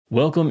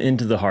Welcome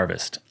into the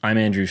harvest. I'm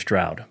Andrew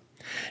Stroud.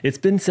 It's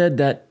been said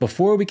that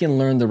before we can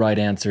learn the right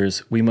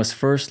answers, we must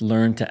first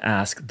learn to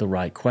ask the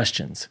right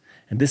questions.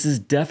 And this is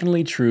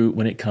definitely true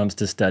when it comes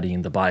to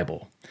studying the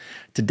Bible.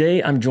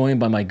 Today, I'm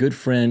joined by my good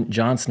friend,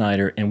 John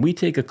Snyder, and we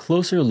take a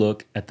closer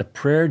look at the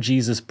prayer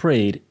Jesus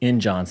prayed in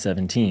John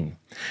 17.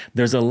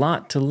 There's a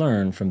lot to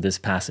learn from this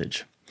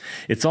passage.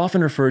 It's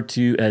often referred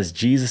to as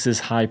Jesus'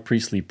 high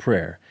priestly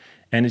prayer,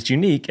 and it's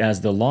unique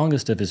as the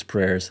longest of his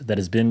prayers that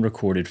has been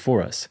recorded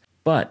for us.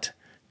 But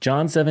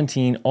John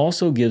 17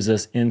 also gives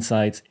us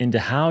insights into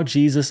how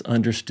Jesus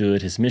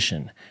understood his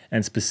mission,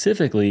 and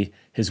specifically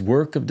his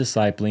work of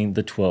discipling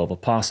the 12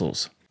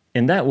 apostles.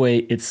 In that way,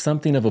 it's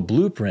something of a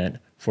blueprint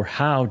for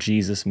how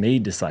Jesus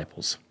made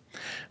disciples.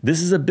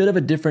 This is a bit of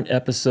a different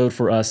episode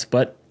for us,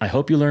 but I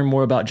hope you learn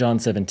more about John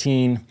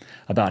 17,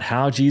 about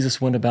how Jesus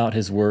went about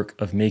his work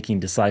of making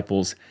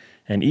disciples,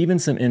 and even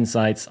some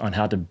insights on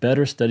how to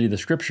better study the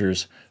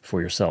scriptures for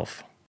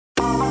yourself.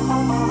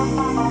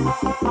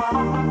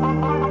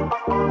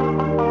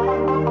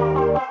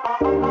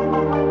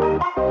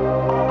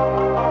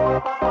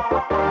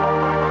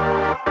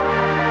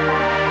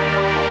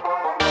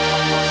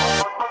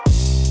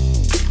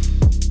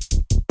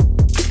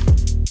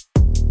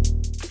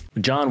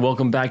 John,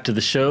 welcome back to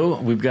the show.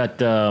 We've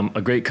got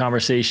a great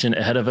conversation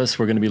ahead of us.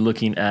 We're going to be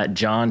looking at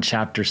John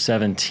chapter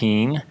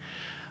 17,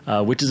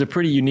 which is a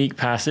pretty unique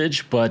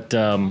passage, but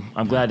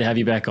I'm glad to have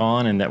you back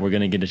on and that we're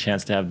going to get a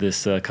chance to have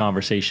this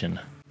conversation.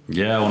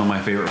 Yeah, one of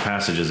my favorite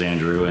passages,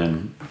 Andrew,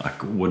 and I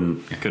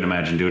couldn't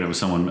imagine doing it with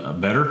someone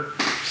better.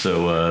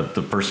 So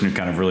the person who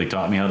kind of really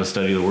taught me how to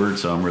study the Word,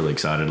 so I'm really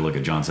excited to look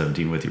at John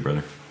 17 with you,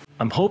 brother.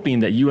 I'm hoping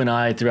that you and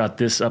I, throughout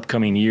this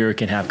upcoming year,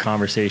 can have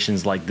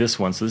conversations like this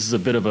one. So this is a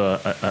bit of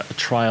a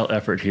trial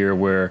effort here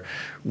where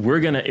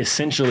we're going to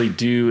essentially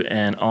do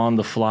an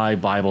on-the-fly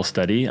Bible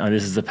study.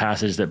 This is a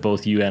passage that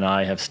both you and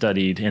I have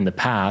studied in the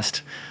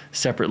past,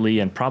 separately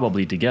and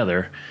probably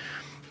together.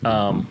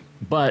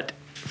 But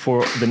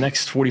for the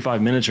next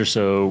 45 minutes or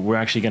so, we're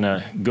actually going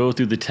to go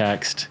through the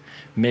text,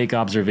 make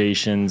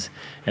observations,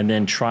 and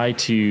then try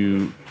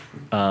to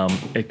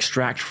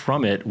extract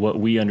from it what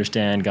we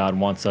understand God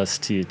wants us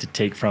to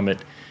take from it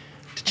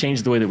to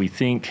change the way that we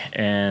think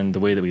and the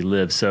way that we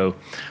live. So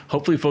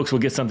hopefully folks will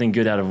get something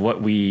good out of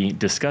what we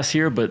discuss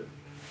here, but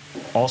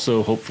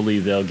also hopefully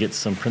they'll get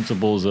some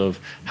principles of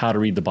how to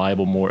read the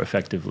Bible more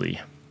effectively.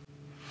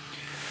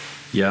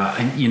 Yeah,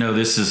 and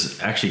this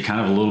is actually kind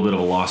of a little bit of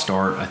a lost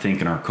art, I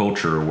think, in our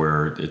culture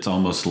where it's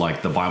almost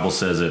like the Bible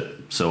says it,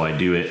 so I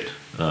do it.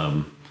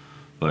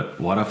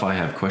 But what if I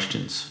have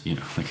questions?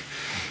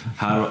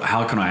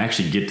 How can I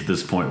actually get to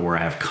this point where I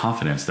have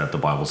confidence that the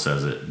Bible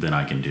says it, then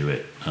I can do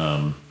it?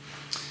 And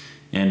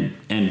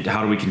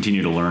how do we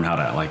continue to learn how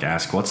to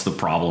ask, what's the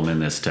problem in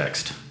this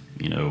text?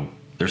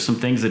 There's some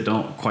things that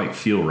don't quite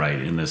feel right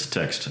in this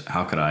text.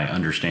 How could I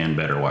understand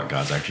better what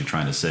God's actually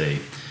trying to say?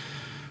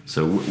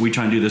 So we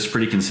try and do this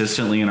pretty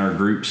consistently in our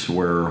groups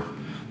where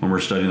when we're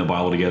studying the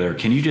Bible together,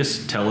 can you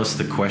just tell us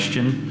the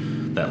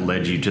question that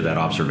led you to that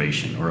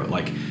observation? Or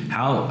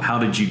how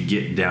did you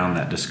get down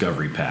that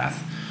discovery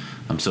path?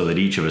 So that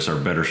each of us are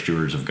better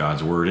stewards of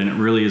God's word. And it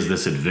really is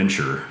this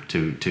adventure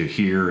to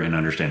hear and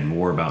understand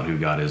more about who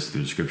God is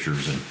through the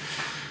scriptures. And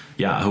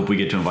yeah, I hope we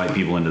get to invite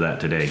people into that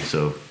today.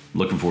 So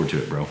looking forward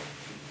to it, bro.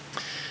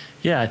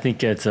 Yeah, I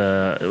think it's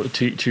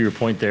to your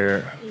point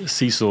there,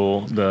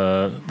 Cecil,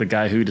 the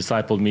guy who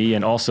discipled me,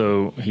 and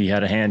also he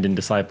had a hand in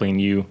discipling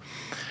you.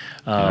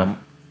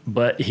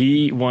 But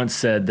he once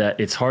said that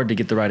it's hard to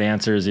get the right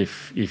answers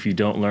if you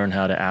don't learn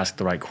how to ask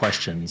the right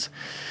questions.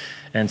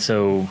 And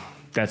so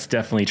that's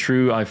definitely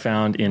true. I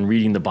found in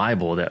reading the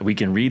Bible that we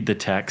can read the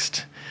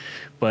text,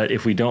 but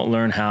if we don't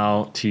learn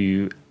how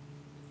to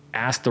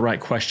ask the right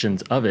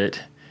questions of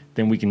it,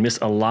 then we can miss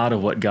a lot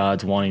of what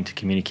God's wanting to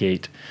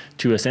communicate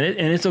to us. And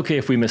it's okay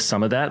if we miss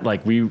some of that.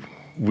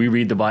 We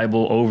read the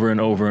Bible over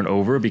and over and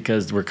over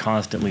because we're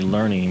constantly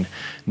learning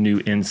new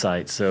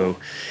insights. So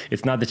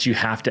it's not that you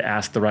have to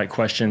ask the right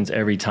questions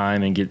every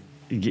time and get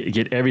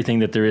everything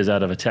that there is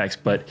out of a text,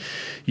 but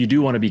you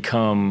do want to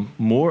become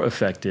more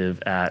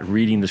effective at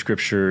reading the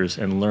scriptures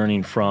and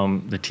learning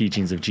from the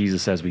teachings of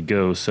Jesus as we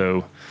go.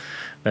 So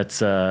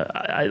that's,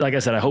 like I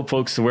said, I hope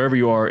folks, wherever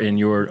you are in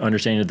your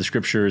understanding of the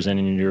scriptures and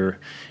in your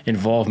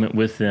involvement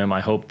with them,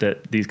 I hope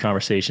that these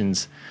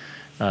conversations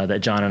that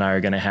John and I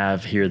are going to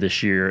have here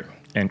this year,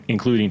 and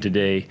including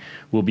today,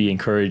 will be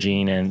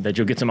encouraging, and that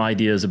you'll get some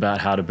ideas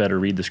about how to better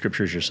read the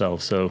scriptures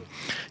yourself. So,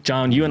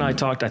 John, you and I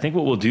talked, I think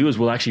what we'll do is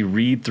we'll actually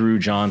read through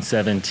John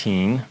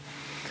 17,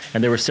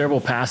 and there were several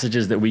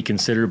passages that we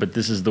considered, but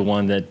this is the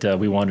one that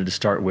we wanted to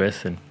start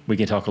with, and we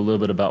can talk a little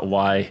bit about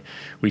why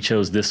we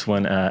chose this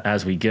one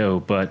as we go.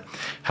 But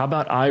how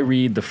about I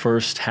read the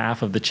first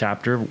half of the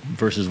chapter,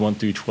 verses 1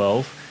 through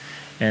 12,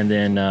 and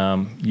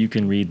then you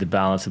can read the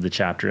balance of the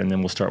chapter, and then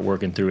we'll start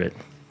working through it.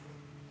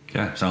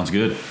 Yeah, sounds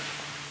good.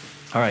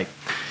 All right.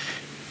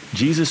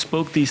 Jesus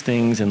spoke these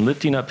things, and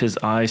lifting up his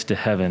eyes to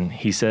heaven,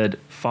 he said,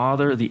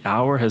 "Father, the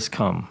hour has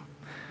come.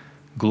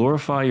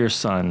 Glorify your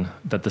Son,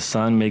 that the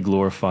Son may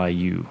glorify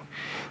you,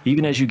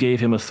 even as you gave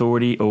him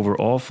authority over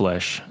all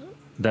flesh,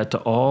 that to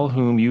all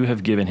whom you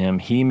have given him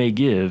he may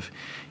give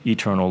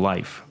eternal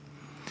life.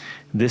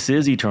 This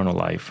is eternal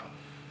life,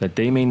 that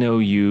they may know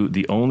you,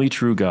 the only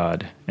true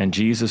God, and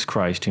Jesus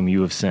Christ whom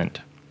you have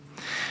sent.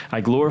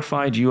 I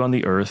glorified you on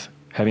the earth,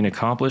 having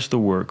accomplished the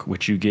work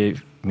which you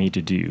gave me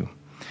to do.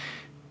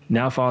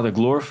 Now, Father,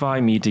 glorify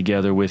me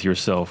together with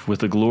yourself, with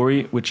the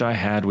glory which I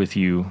had with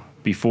you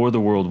before the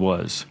world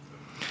was.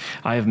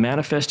 I have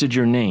manifested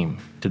your name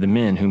to the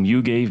men whom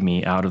you gave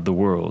me out of the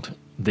world.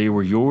 They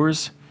were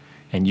yours,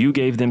 and you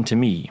gave them to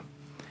me,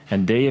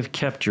 and they have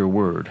kept your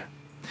word.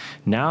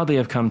 Now they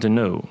have come to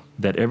know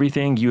that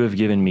everything you have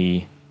given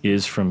me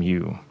is from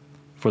you.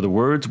 For the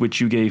words which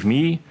you gave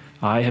me,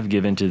 I have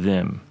given to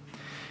them.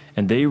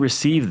 And they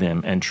received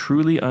them and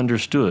truly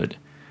understood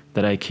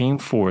that I came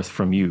forth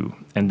from you,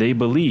 and they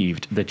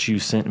believed that you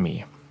sent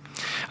me.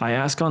 I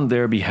ask on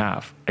their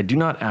behalf. I do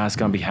not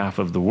ask on behalf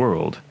of the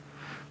world,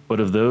 but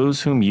of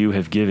those whom you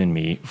have given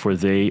me, for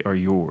they are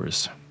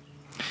yours.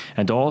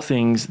 And all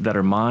things that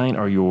are mine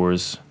are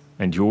yours,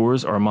 and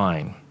yours are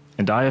mine,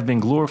 and I have been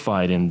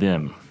glorified in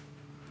them.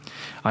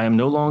 I am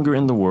no longer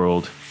in the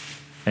world,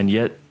 and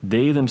yet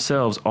they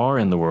themselves are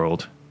in the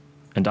world,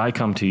 and I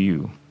come to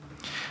you.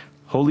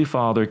 Holy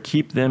Father,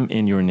 keep them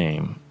in your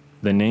name,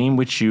 the name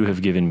which you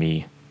have given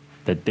me,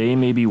 that they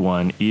may be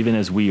one even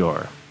as we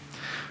are.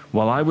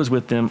 While I was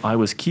with them, I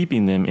was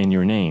keeping them in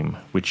your name,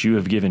 which you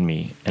have given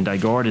me, and I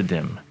guarded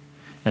them.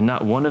 And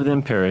not one of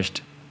them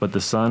perished, but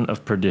the son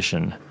of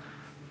perdition,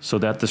 so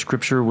that the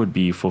scripture would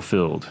be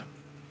fulfilled.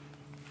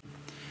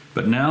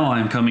 But now I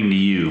am coming to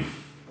you,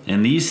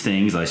 and these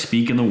things I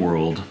speak in the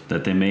world,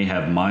 that they may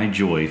have my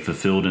joy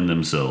fulfilled in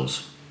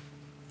themselves.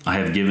 I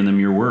have given them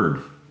your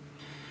word,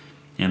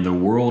 and the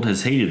world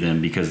has hated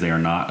them because they are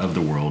not of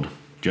the world,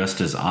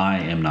 just as I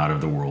am not of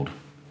the world.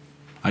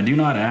 I do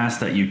not ask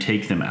that you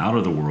take them out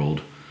of the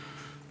world,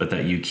 but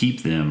that you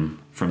keep them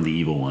from the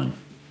evil one.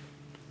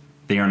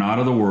 They are not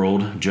of the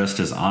world, just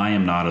as I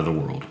am not of the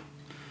world.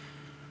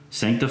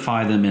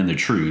 Sanctify them in the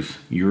truth.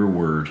 Your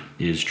word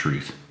is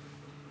truth.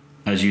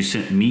 As you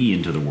sent me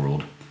into the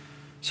world,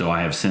 so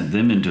I have sent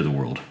them into the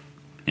world.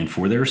 And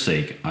for their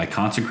sake I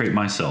consecrate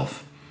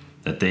myself,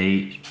 that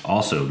they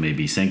also may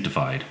be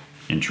sanctified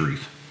in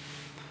truth.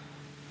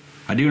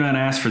 I do not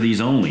ask for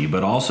these only,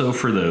 but also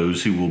for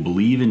those who will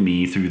believe in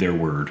me through their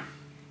word,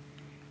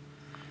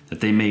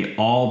 that they may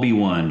all be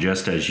one,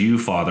 just as you,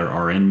 Father,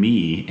 are in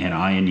me and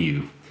I in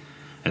you,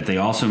 that they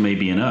also may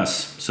be in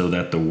us, so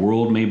that the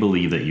world may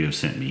believe that you have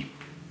sent me.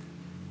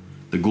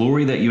 The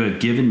glory that you have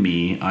given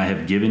me, I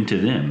have given to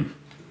them,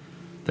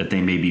 that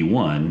they may be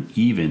one,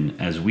 even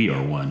as we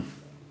are one.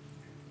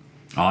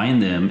 I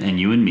and them, and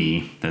you and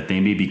me, that they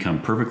may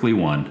become perfectly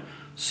one,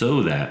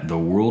 so that the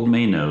world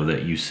may know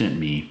that you sent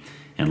me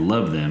and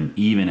love them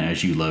even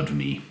as you loved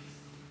me.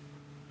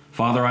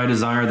 Father, I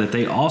desire that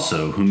they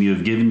also, whom you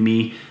have given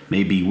me,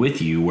 may be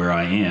with you where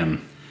I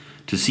am,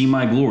 to see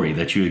my glory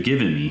that you have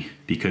given me,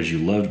 because you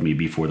loved me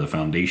before the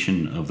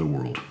foundation of the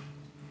world.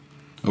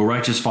 O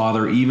righteous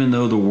Father, even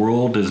though the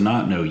world does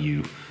not know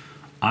you,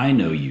 I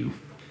know you,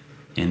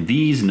 and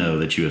these know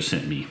that you have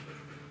sent me.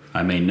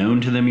 I made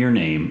known to them your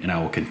name, and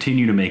I will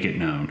continue to make it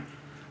known,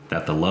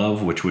 that the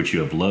love which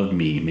you have loved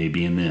me may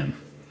be in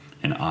them,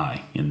 and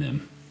I in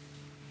them.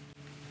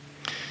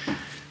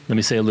 Let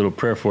me say a little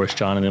prayer for us,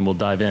 John, and then we'll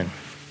dive in.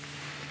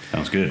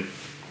 Sounds good.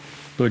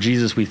 Lord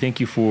Jesus, we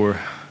thank you for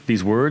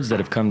these words that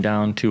have come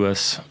down to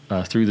us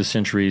through the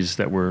centuries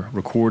that were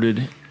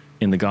recorded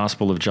in the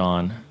Gospel of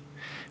John.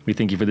 We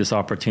thank you for this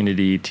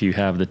opportunity to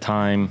have the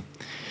time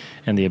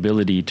and the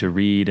ability to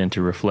read and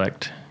to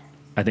reflect.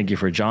 I thank you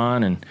for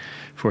John and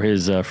for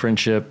his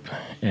friendship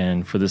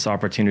and for this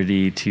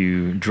opportunity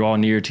to draw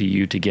near to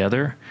you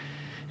together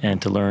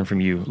and to learn from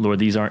you. Lord,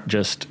 these aren't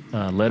just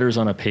letters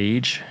on a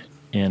page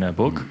in a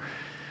book,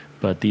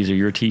 but these are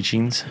your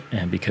teachings,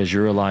 and because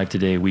you're alive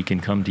today, we can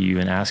come to you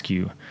and ask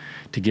you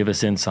to give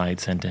us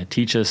insights and to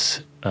teach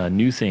us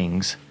new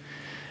things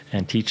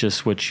and teach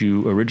us what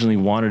you originally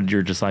wanted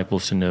your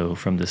disciples to know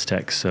from this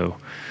text. So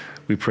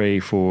we pray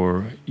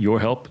for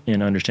your help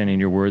in understanding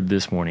your word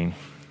this morning.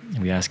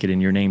 And we ask it in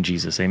your name,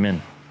 Jesus.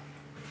 Amen.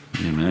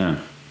 Amen.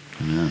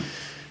 Amen.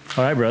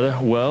 All right, brother.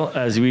 Well,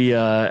 as we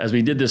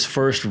did this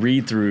first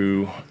read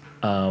through,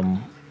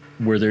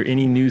 were there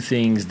any new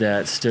things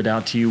that stood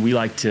out to you? We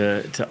like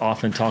to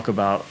often talk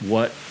about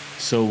what,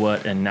 so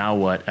what, and now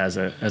what as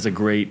a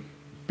great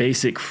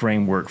basic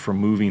framework for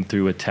moving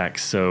through a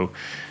text. So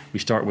we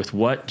start with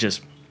what,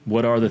 just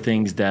what are the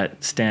things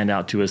that stand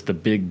out to us, the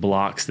big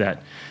blocks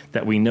that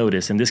we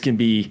notice. And this can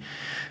be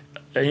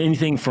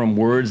anything from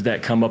words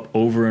that come up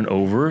over and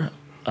over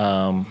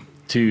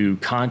to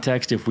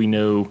context if we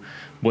know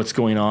what's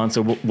going on.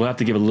 So we'll have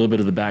to give a little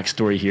bit of the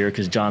backstory here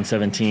because John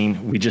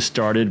 17, we just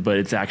started, but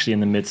it's actually in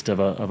the midst of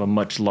a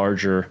much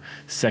larger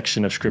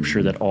section of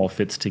Scripture that all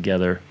fits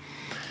together.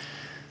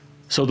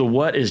 So the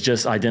what is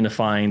just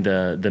identifying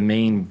the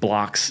main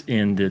blocks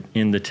in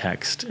the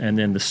text, and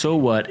then the so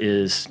what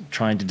is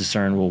trying to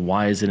discern, well,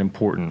 why is it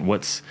important?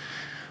 What's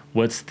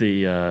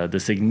the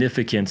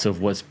significance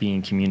of what's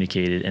being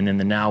communicated? And then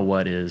the now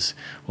what is,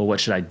 well, what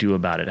should I do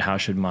about it? How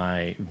should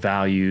my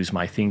values,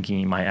 my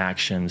thinking, my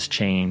actions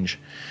change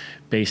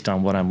based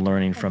on what I'm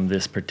learning from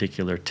this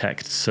particular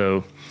text?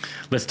 So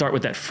let's start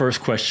with that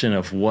first question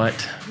of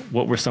what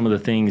were some of the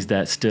things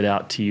that stood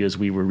out to you as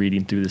we were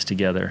reading through this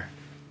together?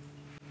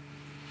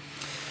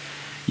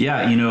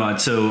 Yeah,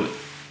 so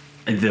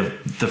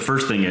the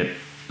first thing it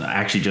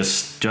actually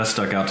just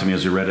stuck out to me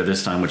as we read it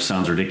this time, which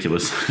sounds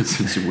ridiculous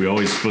since we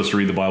always supposed to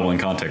read the Bible in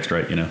context,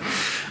 right?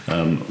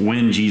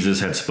 When Jesus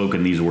had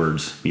spoken these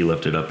words, he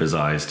lifted up his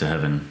eyes to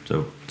heaven.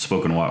 So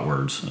spoken what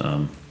words?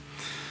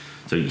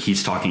 So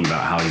he's talking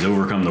about how he's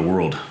overcome the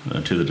world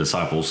to the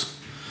disciples,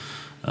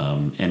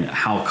 and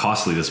how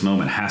costly this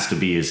moment has to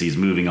be as he's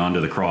moving on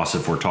to the cross.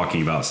 If we're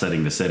talking about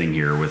setting the setting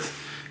here with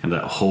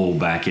that whole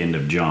back end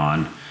of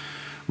John,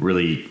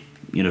 really,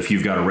 if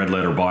you've got a red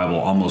letter Bible,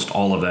 almost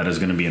all of that is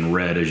going to be in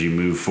red as you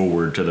move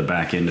forward to the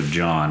back end of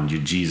John.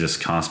 Jesus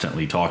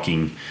constantly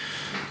talking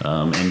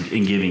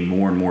and giving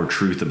more and more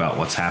truth about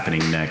what's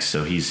happening next.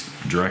 So he's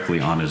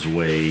directly on his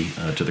way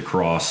to the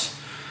cross.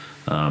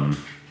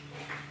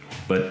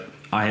 But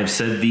I have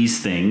said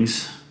these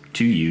things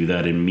to you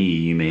that in me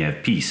you may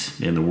have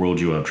peace. In the world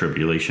you have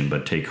tribulation,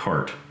 but take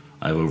heart,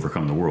 I have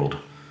overcome the world.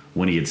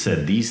 When he had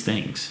said these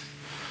things,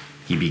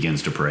 he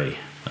begins to pray.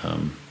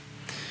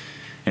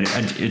 And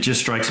it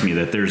just strikes me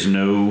that there's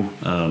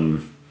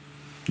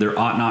there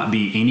ought not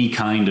be any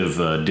kind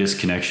of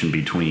disconnection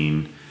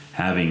between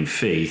having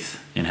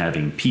faith and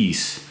having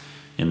peace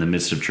in the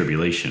midst of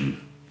tribulation,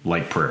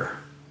 like prayer.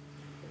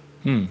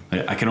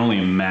 I can only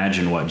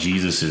imagine what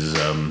Jesus's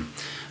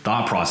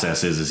thought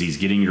process is as he's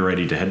getting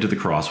ready to head to the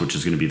cross, which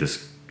is going to be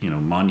this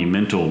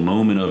monumental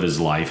moment of his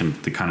life and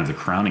the kind of the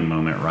crowning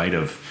moment, right,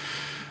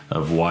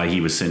 of why he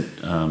was sent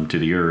to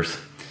the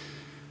earth.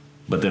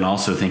 But then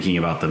also thinking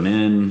about the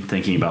men,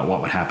 thinking about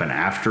what would happen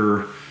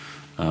after.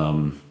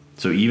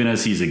 So even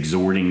as he's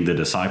exhorting the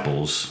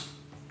disciples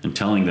and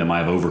telling them,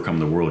 I've overcome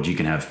the world, you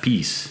can have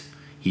peace,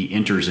 he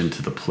enters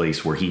into the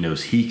place where he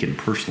knows he can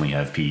personally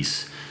have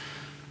peace,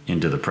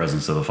 into the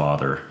presence of the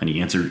Father. And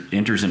he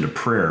enters into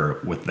prayer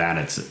with that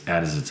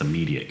as its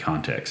immediate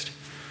context.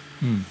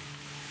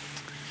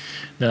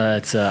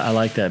 I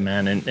like that,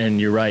 man.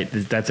 And you're right.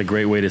 That's a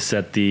great way to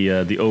set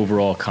the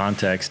overall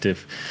context.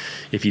 If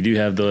you do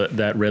have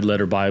that red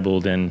letter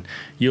Bible, then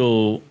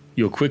you'll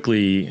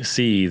quickly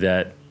see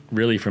that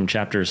really from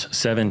chapters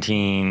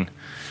 17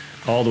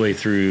 all the way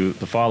through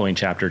the following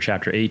chapter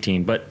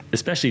 18, but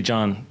especially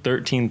John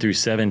 13 through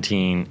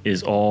 17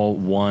 is all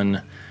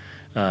one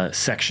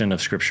section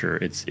of Scripture.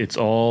 It's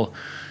all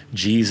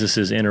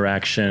Jesus's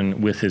interaction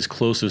with his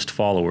closest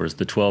followers,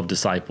 the 12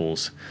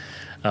 disciples.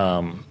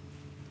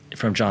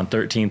 From John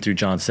 13 through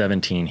John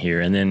 17 here.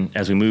 And then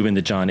as we move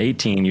into John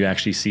 18, you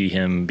actually see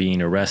him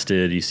being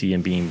arrested. You see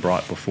him being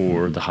brought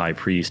before the high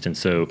priest. And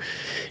so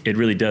it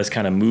really does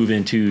kind of move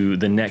into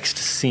the next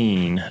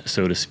scene,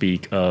 so to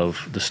speak,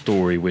 of the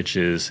story, which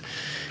is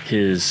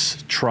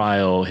his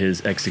trial,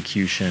 his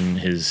execution,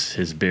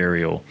 his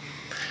burial.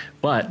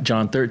 But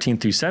John 13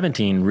 through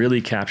 17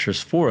 really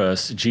captures for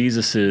us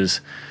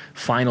Jesus's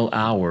final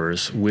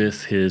hours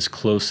with his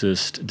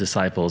closest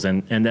disciples.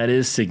 And that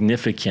is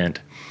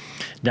significant.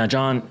 Now,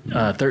 John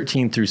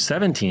 13 through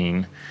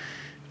 16,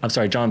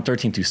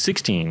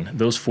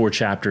 those 4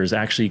 chapters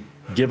actually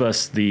give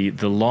us the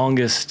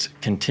longest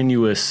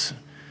continuous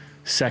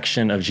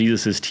section of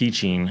Jesus'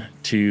 teaching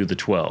to the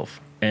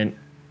 12. And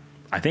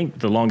I think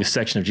the longest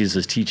section of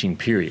Jesus' teaching,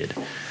 period.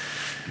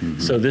 Mm-hmm.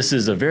 So this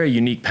is a very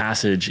unique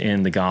passage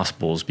in the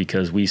Gospels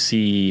because we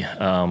see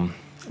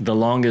the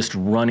longest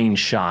running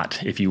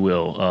shot, if you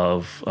will,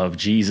 of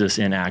Jesus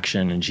in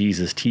action and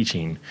Jesus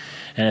teaching.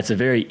 And it's a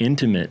very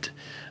intimate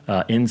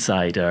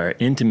insight or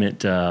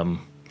intimate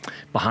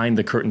behind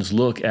the curtains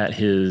look at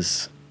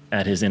his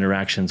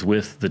interactions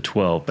with the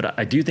 12. But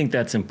I do think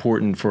that's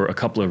important for a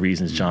couple of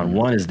reasons, John. Mm-hmm.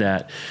 One is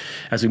that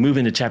as we move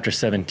into chapter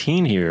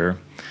 17 here,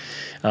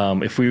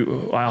 I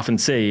often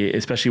say,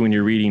 especially when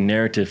you're reading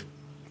narrative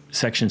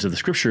sections of the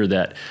Scripture,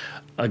 that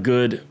a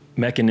good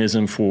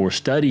mechanism for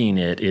studying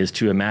it is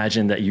to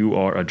imagine that you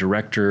are a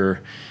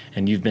director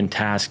and you've been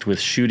tasked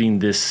with shooting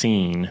this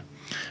scene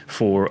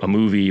for a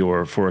movie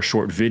or for a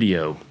short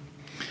video.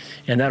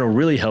 And that'll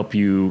really help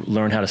you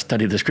learn how to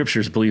study the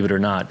Scriptures, believe it or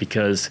not,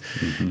 because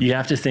you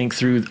have to think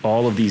through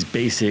all of these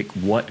basic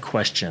what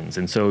questions.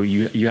 And so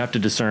you have to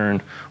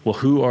discern, well,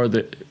 who are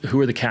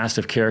the cast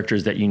of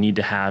characters that you need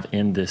to have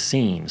in this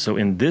scene? So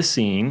in this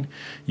scene,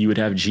 you would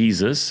have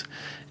Jesus,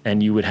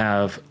 and you would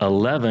have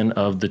 11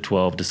 of the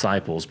 12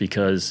 disciples,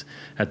 because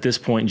at this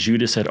point,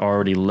 Judas had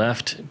already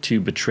left to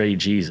betray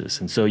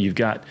Jesus. And so you've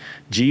got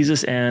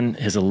Jesus and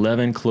his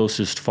 11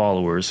 closest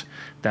followers.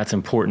 That's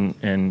important,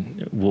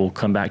 and we'll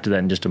come back to that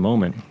in just a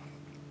moment.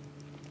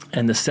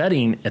 And the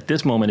setting at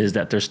this moment is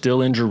that they're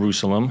still in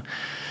Jerusalem.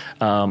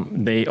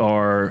 They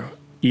are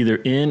either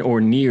in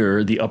or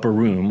near the upper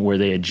room where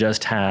they had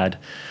just had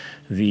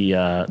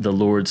the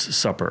Lord's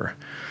Supper.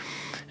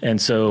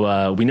 And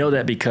so we know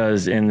that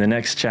because in the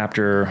next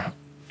chapter,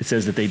 it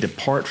says that they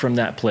depart from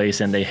that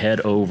place and they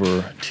head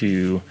over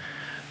to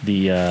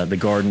the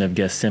Garden of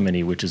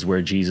Gethsemane, which is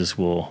where Jesus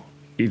will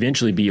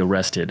eventually be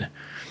arrested.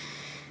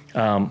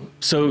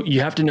 So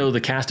you have to know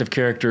the cast of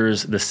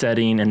characters, the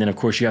setting, and then of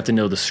course you have to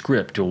know the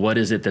script. Or what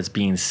is it that's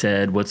being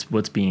said?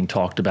 What's being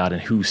talked about,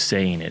 and who's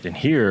saying it? And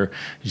here,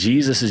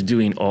 Jesus is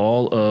doing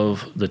all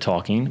of the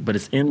talking, but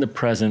it's in the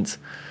presence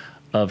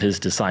of his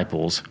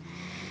disciples.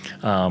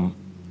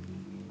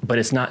 But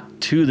it's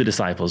not to the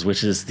disciples,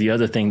 which is the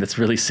other thing that's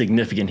really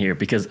significant here,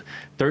 because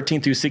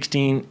 13 through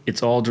 16,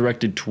 it's all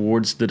directed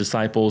towards the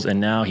disciples, and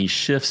now he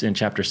shifts in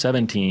chapter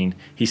 17.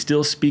 He's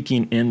still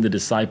speaking in the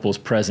disciples'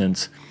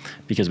 presence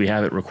because we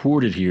have it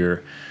recorded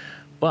here,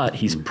 but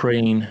he's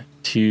praying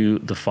to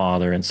the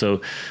Father. And so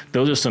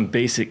those are some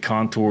basic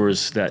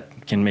contours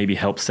that can maybe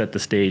help set the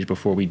stage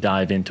before we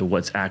dive into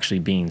what's actually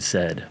being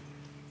said.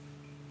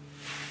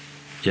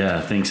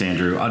 Yeah, thanks,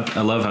 Andrew. I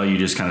love how you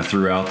just kind of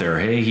threw out there,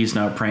 hey, he's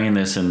not praying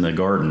this in the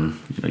garden.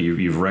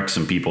 You've wrecked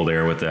some people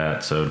there with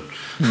that. So,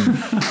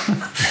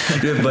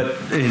 but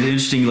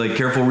interesting, like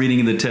careful reading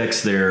in the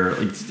text there.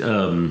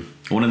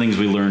 One of the things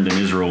we learned in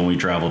Israel when we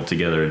traveled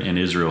together in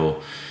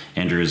Israel,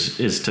 Andrew,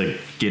 is to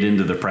get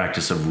into the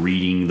practice of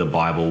reading the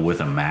Bible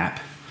with a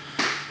map.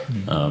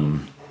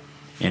 And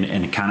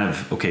kind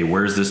of, okay,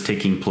 where's this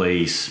taking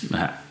place?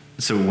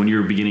 So when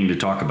you're beginning to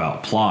talk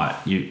about plot,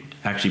 you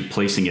actually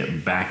placing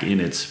it back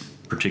in its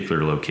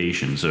particular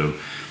location. So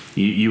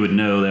you would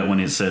know that when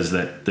it says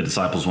that the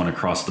disciples went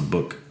across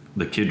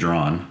the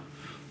Kidron,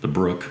 the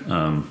brook,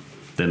 then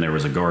there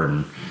was a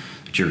garden.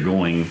 But you're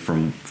going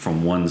from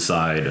one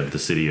side of the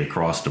city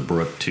across the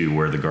brook to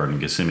where the Garden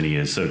of Gethsemane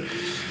is. So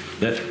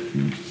that,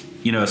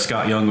 as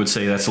Scott Young would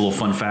say, that's a little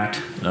fun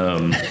fact.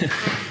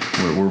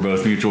 We're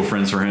both mutual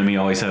friends for him. He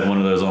always had one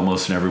of those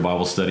almost in every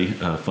Bible study,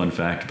 fun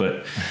fact.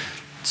 But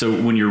so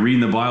when you're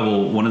reading the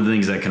Bible, one of the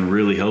things that can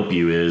really help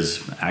you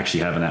is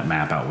actually having that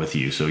map out with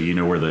you. So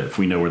if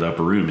we know where the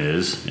upper room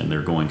is and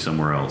they're going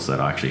somewhere else,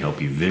 that'll actually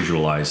help you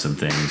visualize some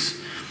things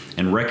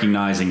and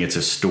recognizing it's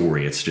a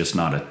story. It's just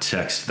not a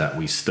text that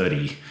we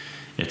study.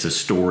 It's a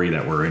story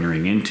that we're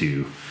entering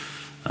into.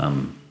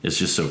 It's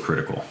just so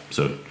critical.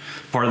 So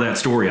part of that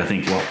story, I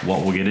think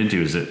what we'll get into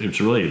is that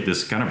it's really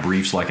this kind of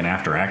briefs like an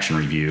after action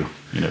review,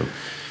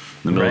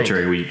 In the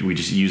military, right. we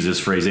just use this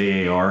phrase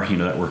AAR,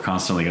 that we're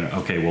constantly going to,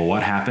 okay, well,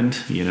 what happened?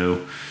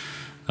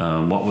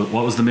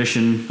 What was the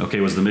mission?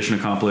 Okay, was the mission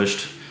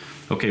accomplished?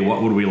 Okay,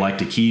 what would we like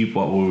to keep?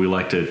 What would we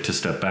like to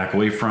step back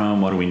away from?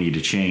 What do we need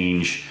to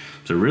change?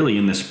 So really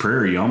in this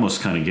prayer, you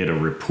almost kind of get a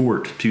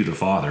report to the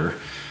Father.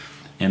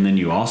 And then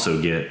you also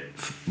get,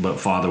 but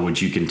Father,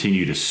 would you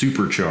continue to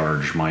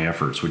supercharge my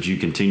efforts? Would you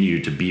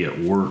continue to be at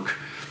work?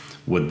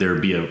 Would there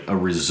be a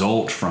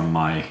result from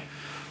my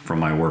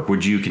work?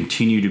 Would you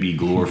continue to be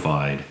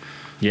glorified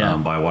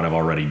by what I've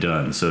already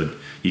done? So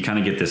you kind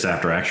of get this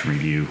after action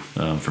review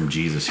from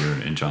Jesus here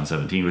in John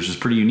 17, which is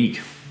pretty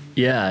unique.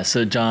 Yeah.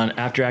 So John,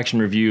 after action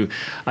review,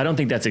 I don't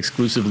think that's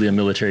exclusively a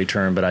military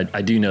term, but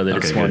I do know that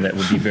it's one that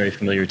would be very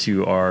familiar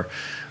to our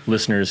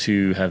listeners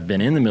who have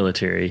been in the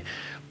military.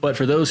 But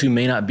for those who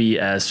may not be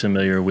as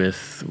familiar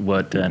with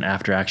what an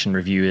after action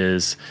review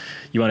is,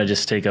 you want to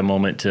just take a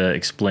moment to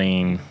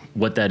explain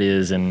what that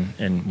is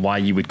and why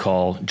you would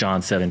call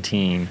John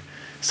 17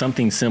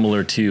 something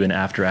similar to an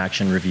after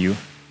action review.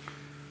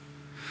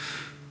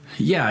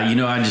 Yeah,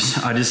 I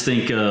just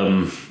think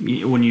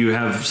when you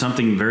have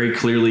something very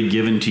clearly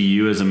given to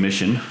you as a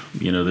mission,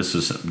 this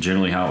is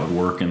generally how it would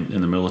work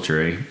in the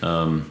military.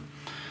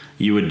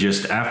 You would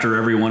just, after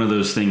every one of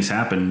those things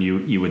happened,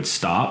 you would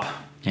stop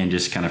and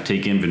just kind of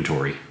take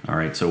inventory. All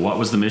right, so what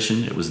was the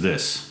mission? It was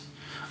this.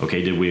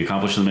 Okay, did we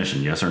accomplish the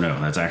mission? Yes or no?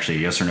 That's actually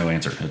a yes or no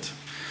answer.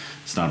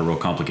 It's not a real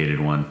complicated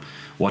one.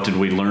 What did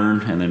we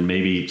learn? And then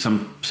maybe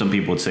some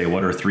people would say,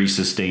 what are 3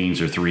 sustains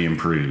or 3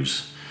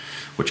 improves?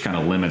 Which kind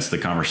of limits the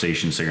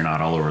conversation so you're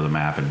not all over the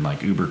map and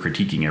like uber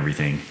critiquing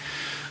everything.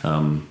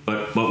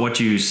 But what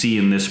you see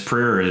in this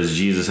prayer is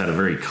Jesus had a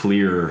very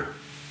clear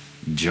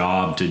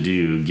job to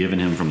do given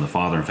him from the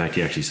Father. In fact,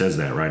 he actually says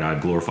that, right?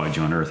 I've glorified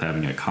you on earth,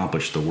 having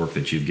accomplished the work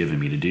that you've given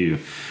me to do,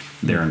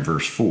 there in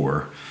verse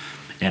 4.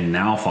 And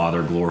now,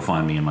 Father,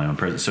 glorify me in my own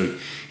presence. So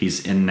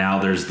and now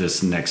there's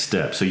this next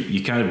step. So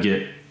you kind of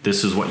get,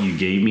 this is what you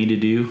gave me to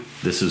do.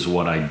 This is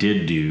what I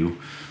did do.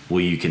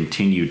 Will you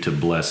continue to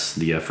bless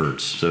the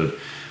efforts? So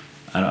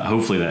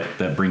hopefully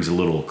that brings a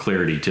little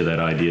clarity to that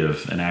idea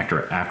of an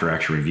after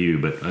action review,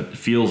 but it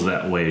feels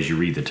that way as you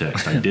read the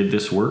text. I did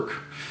this work,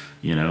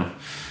 and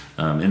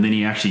then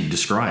he actually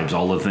describes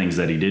all the things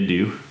that he did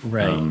do.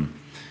 Right.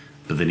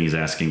 But then he's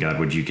asking God,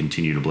 would you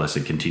continue to bless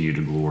it, continue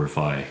to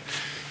glorify,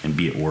 and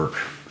be at work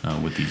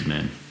with these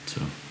men?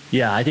 So.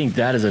 Yeah, I think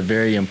that is a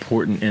very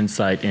important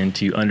insight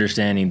into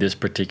understanding this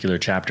particular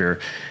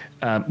chapter.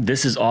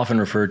 This is often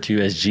referred to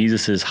as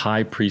Jesus's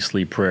high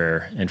priestly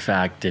prayer. In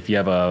fact, if you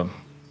have a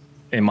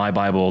in my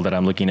Bible that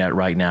I'm looking at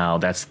right now,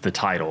 that's the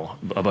title.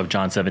 Above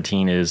John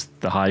 17 is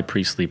the high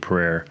priestly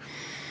prayer.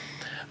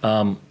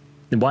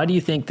 Why do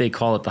you think they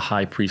call it the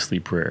high priestly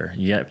prayer?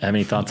 You have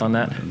any thoughts on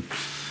that?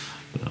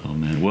 Oh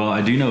man. Well,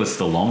 I do know it's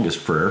the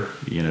longest prayer,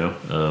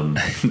 So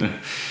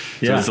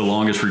it's the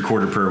longest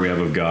recorded prayer we have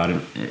of God.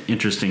 And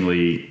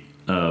interestingly,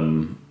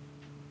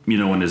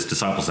 when his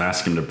disciples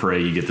ask him to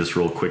pray, you get this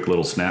real quick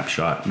little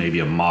snapshot, maybe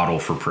a model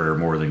for prayer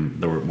more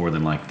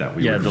than like that.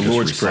 The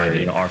Lord's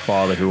Prayer, Our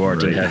Father who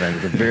art in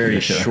heaven, the very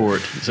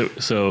short.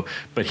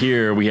 But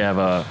here we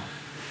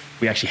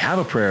actually have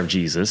a prayer of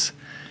Jesus,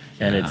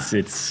 and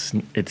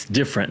it's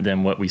different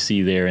than what we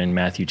see there in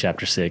Matthew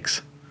chapter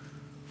 6.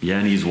 Yeah,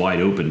 and he's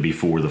wide open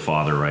before the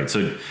Father, right?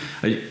 So,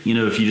 if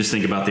you just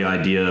think about the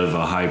idea of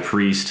a high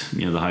priest,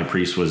 the high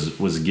priest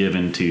was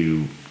given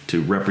to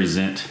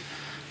represent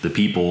the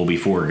people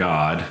before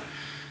God.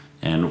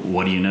 And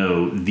what do you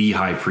know? The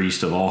high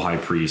priest of all high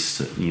priests,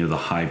 the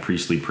high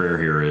priestly prayer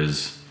here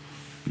is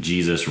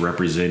Jesus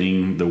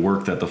representing the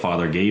work that the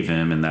Father gave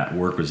him, and that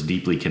work was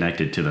deeply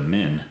connected to the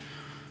men.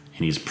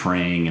 And he's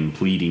praying and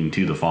pleading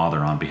to the Father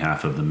on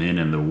behalf of the men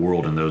and the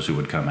world and those who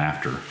would come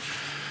after.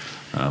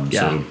 I was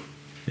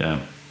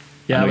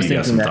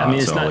thinking that.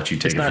 I'll let you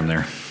take it from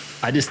there.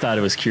 I just thought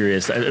it was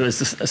curious. It was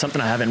just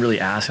something I haven't really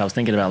asked. I was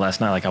thinking about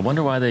last night. Like, I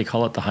wonder why they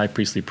call it the high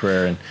priestly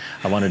prayer, and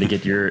I wanted to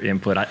get your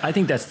input. I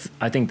think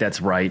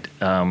that's right.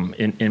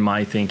 In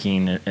my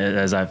thinking,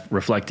 as I've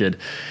reflected,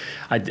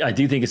 I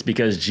do think it's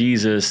because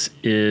Jesus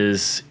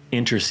is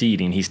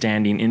interceding. He's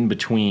standing in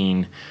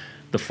between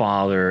the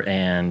Father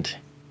and,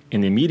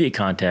 in the immediate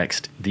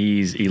context,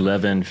 these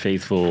 11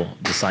 faithful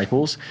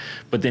disciples.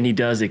 But then he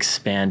does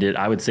expand it.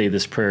 I would say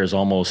this prayer is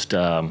almost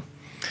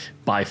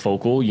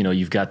bifocal.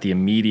 You've got the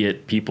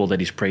immediate people that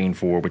he's praying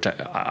for, which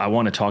I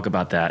want to talk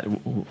about that.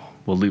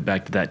 We'll loop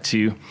back to that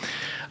too.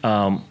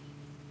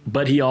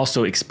 But he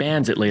also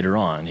expands it later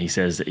on. He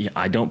says,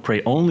 I don't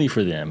pray only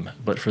for them,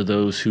 but for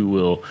those who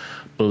will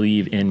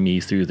believe in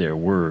me through their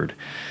word.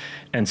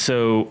 And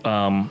so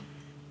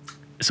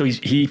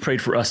he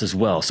prayed for us as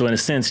well. So in a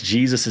sense,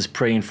 Jesus is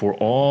praying for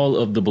all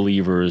of the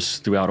believers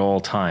throughout all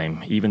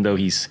time, even though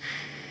he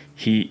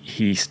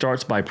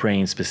starts by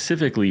praying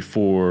specifically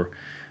for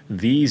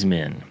these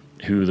men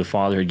who the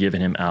Father had given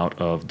him out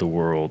of the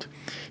world.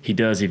 He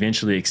does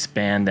eventually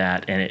expand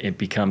that, and it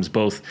becomes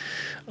both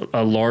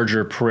a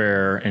larger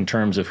prayer in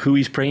terms of who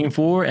he's praying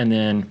for, and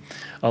then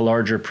a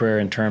larger prayer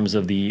in terms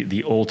of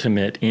the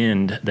ultimate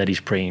end that he's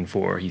praying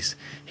for. He's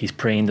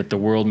praying that the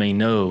world may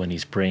know, and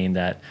he's praying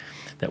that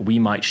we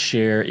might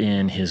share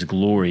in his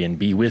glory and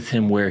be with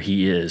him where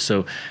he is.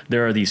 So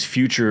there are these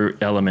future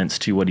elements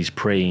to what he's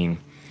praying,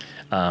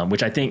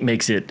 which I think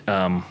makes it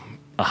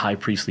a high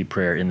priestly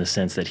prayer in the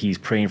sense that he's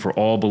praying for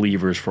all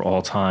believers for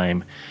all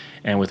time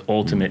and with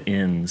ultimate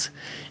ends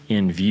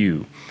in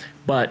view.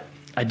 But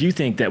I do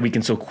think that we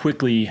can so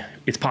quickly,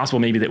 it's possible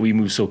maybe that we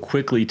move so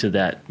quickly to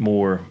that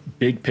more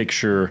big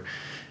picture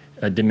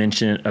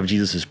dimension of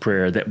Jesus's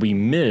prayer that we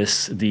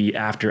miss the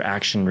after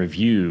action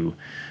review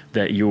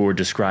that you're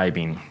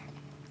describing.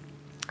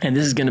 And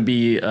this is going to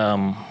be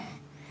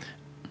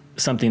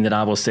something that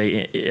I will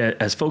say,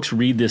 as folks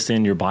read this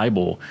in your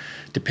Bible,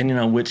 depending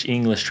on which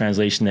English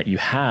translation that you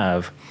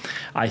have,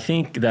 I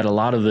think that a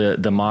lot of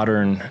the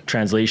modern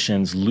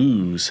translations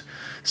lose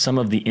some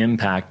of the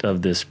impact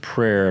of this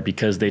prayer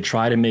because they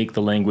try to make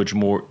the language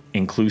more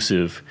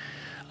inclusive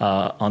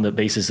on the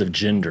basis of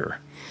gender.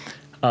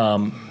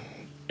 And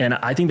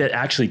I think that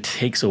actually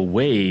takes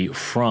away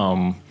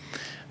from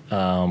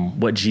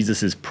what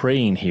Jesus is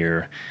praying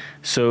here.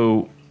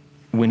 So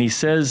when he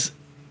says,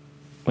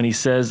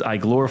 I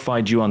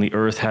glorified you on the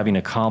earth, having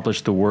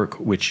accomplished the work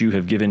which you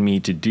have given me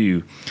to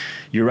do.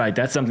 You're right.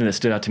 That's something that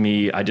stood out to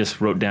me. I just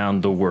wrote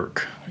down the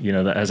work.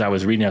 As I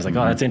was reading, I was like,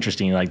 oh, that's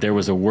interesting. Like there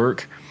was a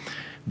work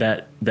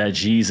that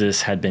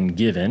Jesus had been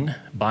given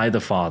by the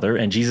Father,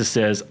 and Jesus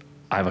says,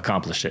 I've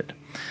accomplished it.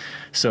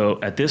 So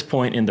at this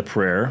point in the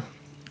prayer,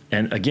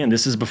 and again,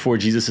 this is before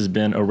Jesus has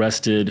been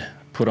arrested,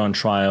 put on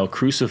trial,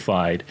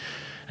 crucified.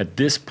 At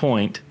this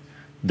point,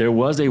 there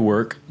was a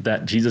work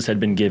that Jesus had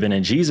been given,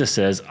 and Jesus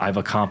says, I've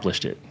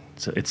accomplished it.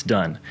 So it's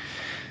done.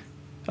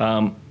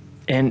 And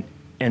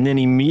then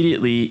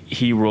immediately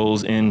he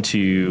rolls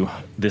into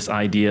this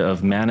idea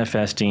of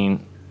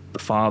manifesting the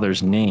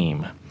Father's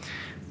name.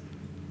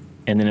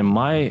 And then in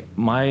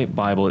my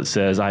Bible, it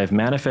says, I have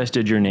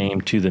manifested your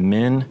name to the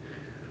men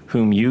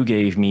whom you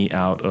gave me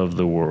out of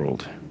the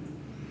world.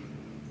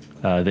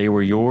 They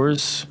were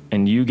yours,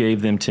 and you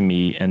gave them to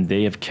me, and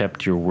they have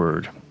kept your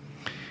word.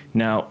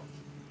 Now,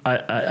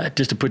 I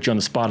just to put you on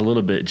the spot a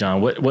little bit,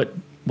 John,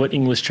 what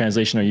English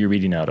translation are you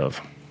reading out of?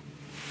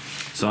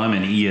 So I'm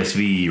in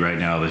ESV right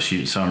now this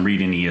year. So I'm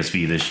reading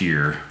ESV this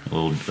year, a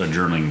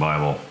journaling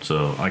Bible.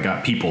 So I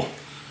got people.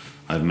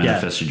 I've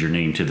manifested your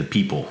name to the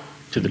people.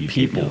 To the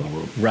people,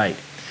 right.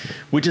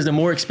 Which is a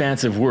more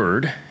expansive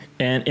word.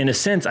 And in a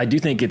sense, I do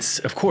think it's,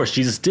 of course,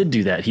 Jesus did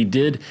do that. He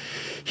did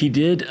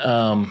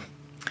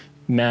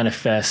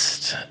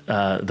manifest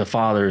the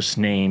Father's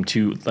name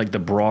to like the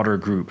broader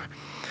group.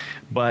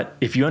 But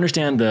if you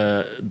understand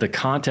the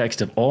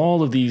context of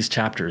all of these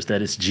chapters,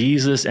 that it's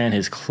Jesus and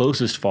his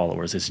closest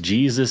followers, it's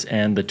Jesus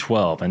and the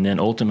 12, and then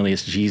ultimately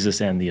it's Jesus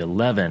and the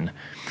 11,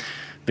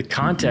 the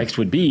context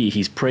would be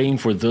he's praying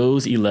for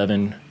those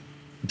 11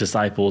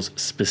 disciples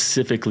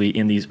specifically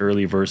in these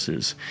early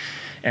verses.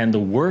 And the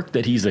work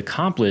that he's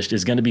accomplished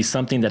is going to be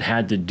something that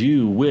had to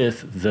do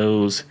with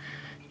those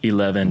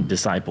 11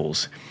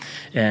 disciples.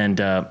 And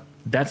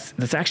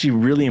that's actually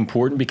really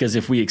important, because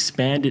if we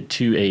expand it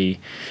to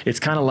it's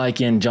kind of like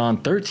in John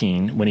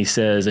 13 when he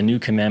says, "A new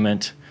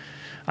commandment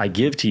I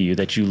give to you,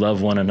 that you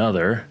love one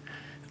another."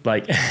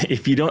 Like,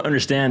 if you don't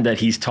understand that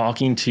he's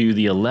talking to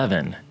the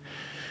 11,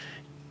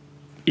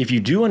 if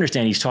you do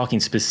understand he's talking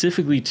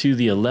specifically to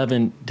the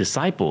 11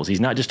 disciples, he's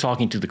not just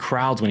talking to the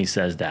crowds when he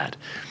says that,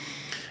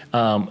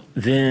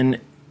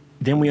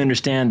 then we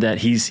understand that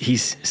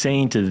he's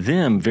saying to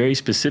them very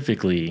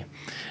specifically,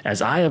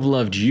 "As I have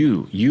loved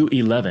you, you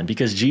 11,"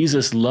 because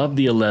Jesus loved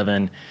the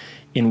 11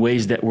 in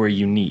ways that were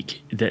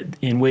unique, that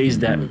in ways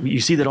that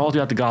you see that all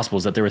throughout the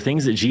Gospels, that there were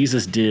things that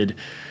Jesus did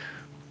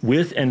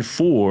with and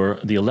for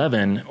the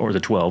 11 or the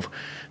 12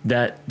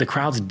 that the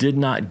crowds did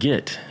not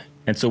get.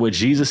 And so what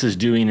Jesus is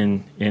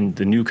doing in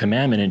the new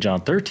commandment in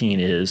John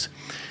 13 is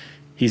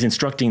he's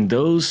instructing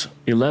those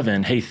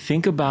 11, hey,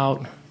 think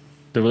about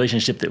the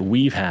relationship that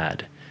we've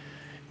had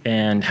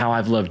and how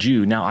I've loved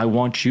you. Now I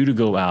want you to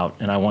go out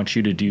and I want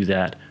you to do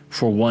that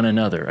for one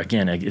another.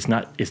 Again, it's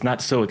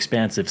not so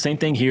expansive. Same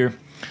thing here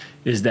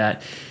is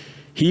that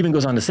he even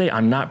goes on to say,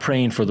 I'm not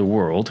praying for the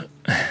world.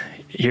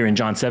 Here in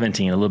John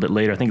 17, a little bit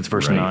later, I think it's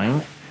verse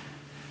 9.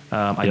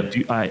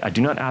 I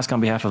do not ask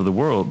on behalf of the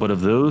world, but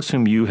of those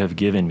whom you have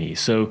given me.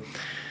 So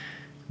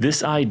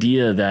this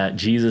idea that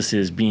Jesus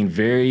is being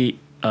very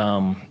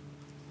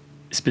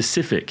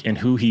specific in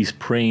who he's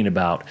praying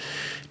about.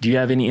 Do you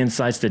have any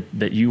insights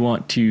that you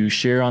want to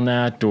share on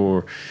that,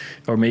 or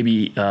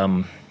maybe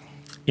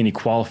any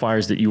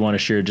qualifiers that you want to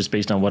share just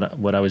based on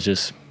what I was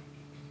just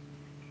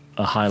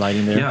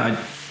highlighting there? Yeah,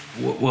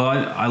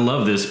 I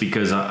love this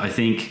because I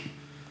think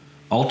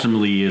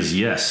ultimately is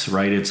yes,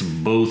 right? It's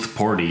both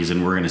parties,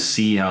 and we're going to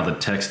see how the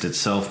text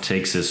itself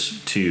takes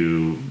us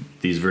to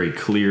his very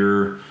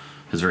clear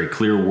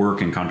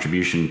work and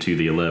contribution to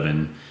the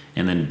 11,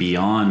 and then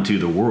beyond to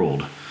the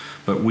world.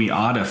 But we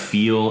ought to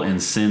feel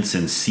and sense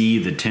and see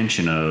the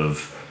tension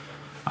of,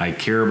 I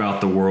care about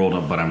the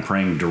world, but I'm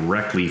praying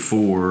directly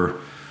for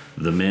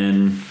the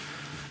men.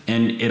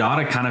 And it ought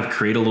to kind of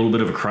create a little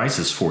bit of a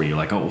crisis for you.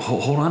 Like, oh,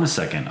 hold on a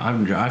second.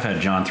 I've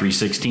had John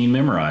 3:16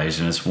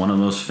 memorized, and it's one of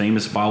the most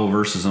famous Bible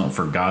verses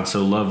for God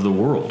so loved the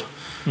world.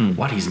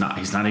 What? He's not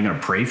even going to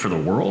pray for the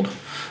world?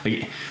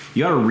 Like,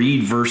 you ought to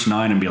read verse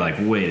 9 and be like,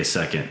 wait a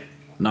second,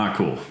 not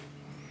cool.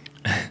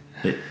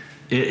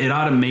 It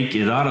ought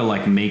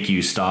to make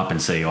you stop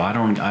and say, oh, I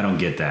don't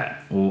get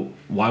that. Well,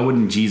 why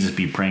wouldn't Jesus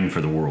be praying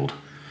for the world?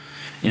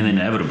 And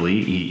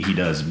inevitably, he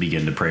does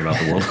begin to pray about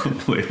the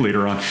world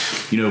later on,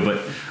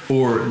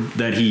 or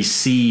that he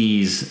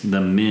sees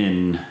the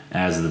men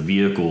as the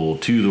vehicle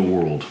to the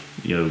world,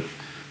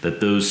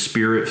 that those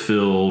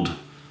spirit-filled,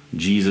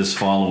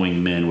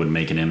 Jesus-following men would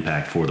make an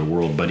impact for the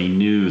world. But he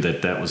knew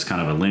that was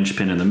kind of a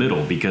linchpin in the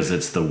middle because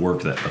it's the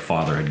work that the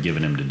Father had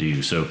given him to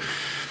do. So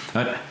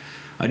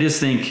I just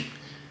think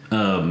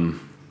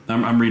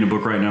I'm reading a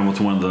book right now with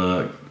one of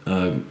the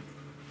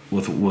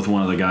with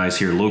one of the guys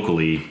here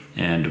locally,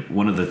 and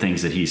one of the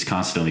things that he's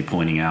constantly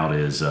pointing out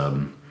is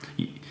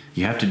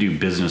you have to do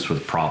business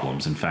with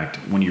problems. In fact,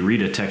 when you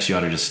read a text, you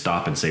ought to just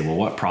stop and say, well,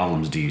 what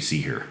problems do you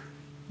see here?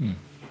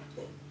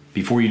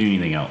 Before you do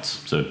anything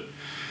else. So,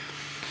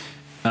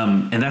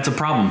 and that's a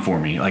problem for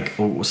me. Like,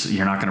 so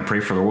you're not going to pray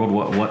for the world?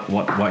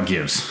 What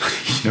gives?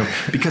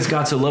 Because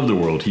God so loved the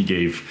world, he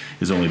gave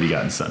his only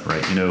begotten son,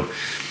 right?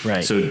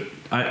 Right. So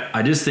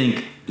I just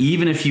think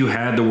even if you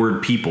had the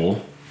word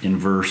people in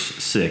verse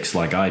 6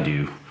 like I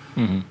do,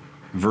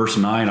 verse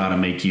 9 ought to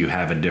make you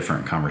have a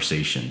different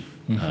conversation,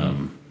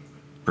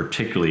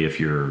 particularly if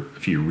you're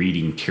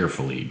reading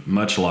carefully,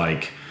 much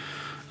like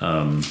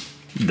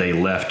they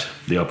left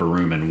the upper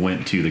room and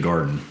went to the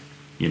garden.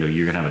 You're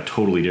going to have a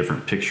totally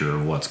different picture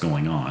of what's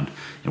going on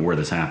and where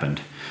this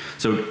happened.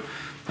 So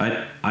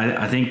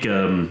I think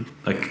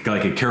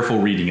like a careful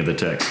reading of the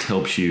text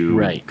helps you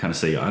kind of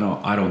say,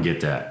 I don't get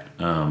that.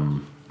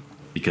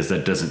 Because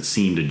that doesn't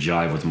seem to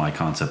jive with my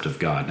concept of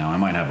God. Now, I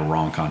might have a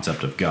wrong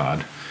concept of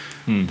God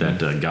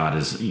that God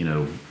is,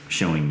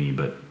 showing me,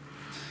 but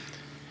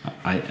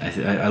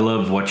I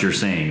love what you're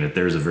saying, that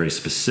there's a very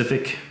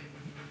specific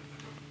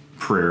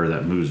prayer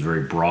that moves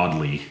very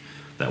broadly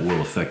that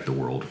will affect the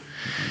world.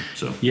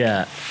 So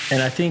yeah,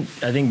 and I think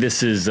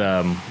this is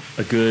a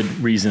good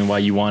reason why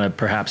you want to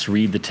perhaps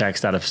read the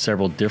text out of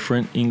several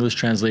different English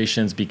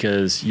translations,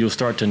 because you'll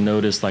start to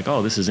notice, like,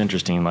 oh, this is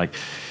interesting, like.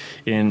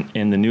 In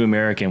the New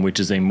American, which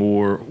is a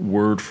more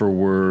word for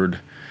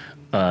word,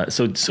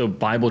 so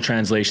Bible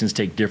translations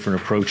take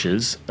different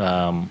approaches.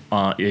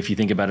 If you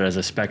think about it as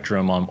a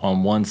spectrum,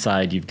 on one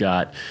side you've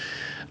got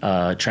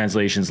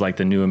translations like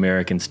the New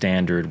American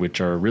Standard, which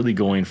are really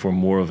going for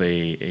more of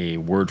a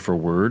word for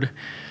word.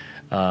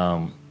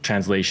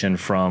 translation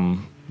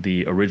from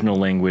the original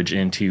language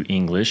into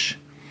English.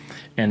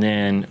 And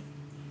then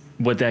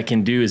what that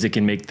can do is it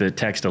can make the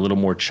text a little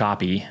more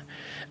choppy,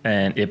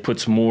 and it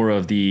puts more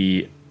of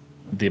the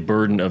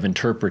burden of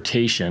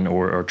interpretation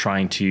or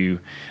trying to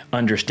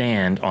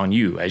understand on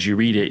you. As you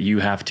read it, you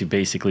have to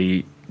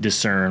basically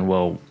discern,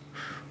 well,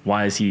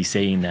 why is he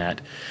saying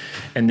that?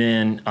 And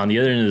then on the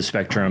other end of the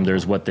spectrum,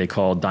 there's what they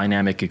call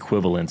dynamic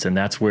equivalence, and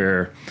that's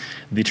where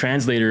the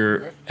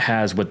translator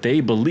has what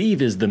they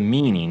believe is the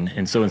meaning.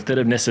 And so instead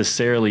of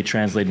necessarily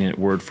translating it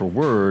word for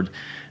word,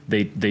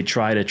 they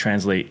try to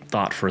translate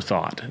thought for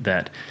thought.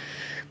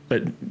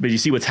 But you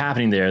see what's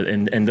happening there.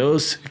 In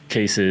those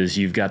cases,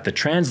 you've got the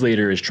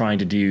translator is trying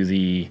to do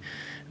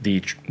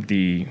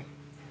the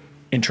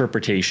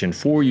interpretation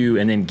for you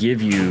and then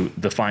give you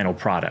the final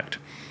product.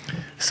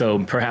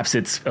 So perhaps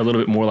it's a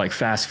little bit more like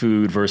fast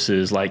food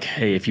versus like,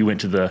 hey, if you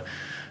went to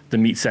the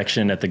meat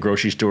section at the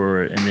grocery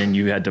store and then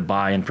you had to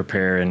buy and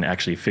prepare and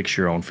actually fix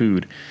your own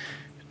food.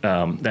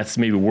 That's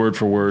maybe word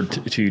for word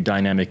to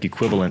dynamic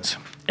equivalence.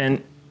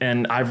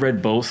 And I've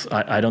read both.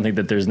 I don't think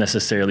that there's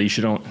necessarily, you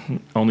should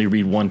only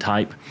read one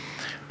type.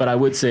 But I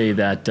would say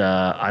that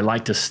I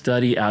like to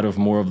study out of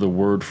more of the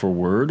word for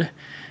word.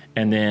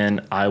 And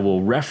then I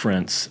will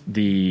reference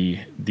the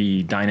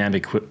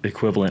dynamic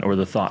equivalent or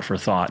the thought for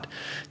thought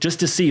just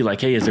to see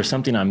like, hey, is there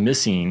something I'm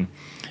missing?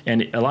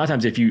 And a lot of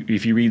times if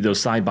you read those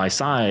side by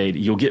side,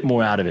 you'll get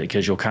more out of it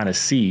because you'll kind of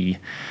see.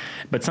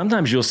 But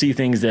sometimes you'll see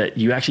things that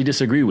you actually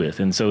disagree with.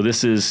 And so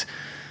this is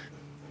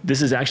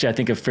actually, I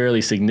think, a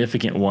fairly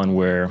significant one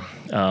where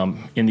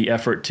in the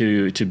effort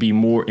to be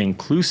more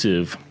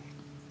inclusive,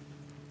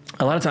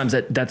 a lot of times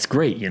that's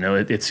great. You know,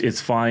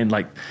 it's fine.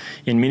 Like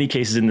in many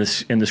cases in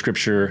the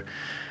scripture,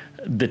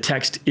 the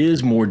text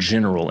is more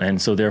general.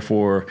 And so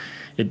therefore,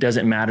 it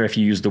doesn't matter if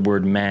you use the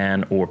word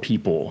man or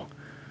people.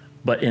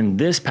 But in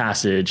this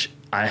passage,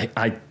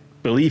 I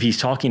believe he's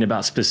talking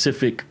about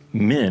specific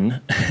men,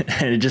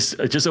 and it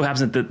just so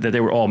happens that they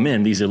were all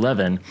men, these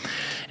 11.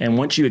 And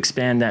once you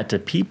expand that to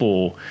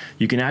people,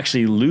 you can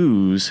actually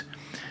lose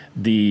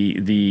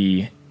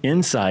the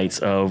insights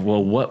of,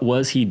 well, what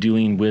was he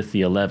doing with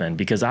the 11?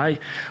 Because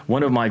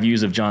one of my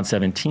views of John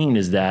 17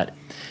 is that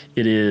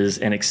it is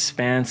an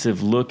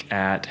expansive look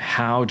at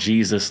how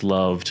Jesus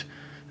loved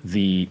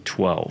the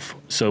 12.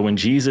 So when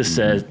Jesus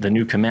says the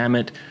new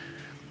commandment,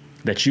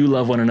 that you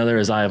love one another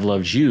as I have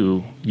loved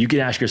you, you can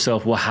ask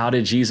yourself, well, how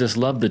did Jesus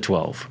love the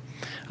 12?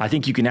 I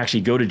think you can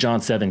actually go to John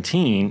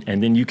 17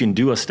 and then you can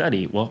do a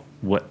study. Well,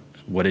 what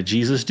did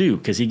Jesus do?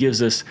 Because he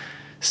gives us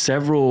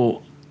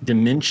several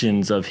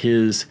dimensions of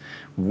his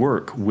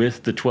work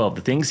with the 12,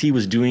 the things he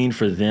was doing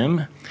for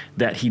them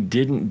that he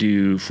didn't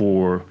do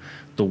for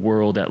the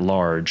world at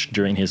large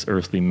during his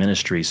earthly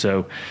ministry.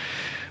 So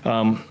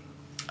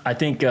I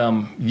think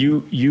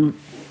you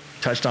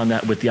touched on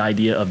that with the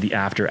idea of the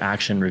after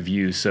action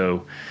review.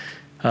 So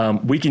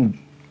we can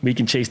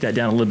chase that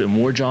down a little bit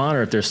more, John,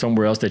 or if there's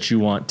somewhere else that you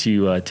want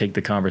to take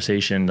the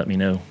conversation, let me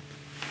know.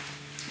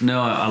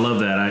 No, I love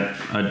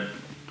that.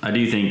 I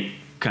do think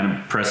kind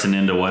of pressing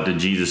into what did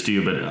Jesus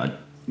do, but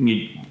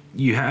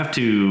you have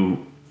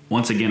to,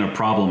 once again, a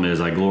problem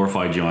is I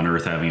glorified you on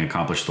earth having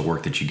accomplished the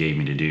work that you gave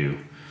me to do.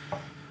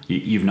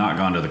 You've not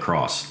gone to the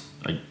cross.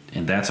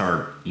 And that's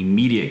our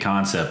immediate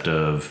concept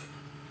of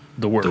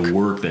the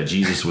work that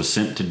Jesus was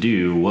sent to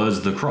do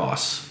was the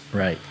cross.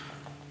 Right.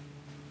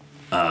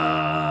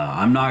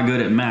 I'm not good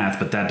at math,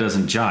 but that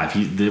doesn't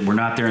jive. We're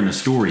not there in the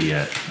story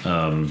yet.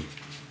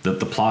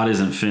 The plot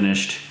isn't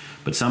finished,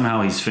 but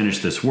somehow he's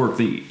finished this work.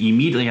 You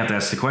immediately have to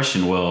ask the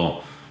question,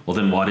 well,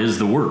 then what is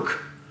the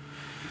work?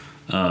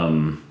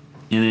 And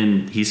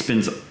then he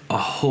spends a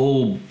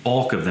whole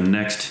bulk of the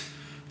next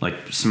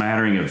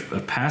smattering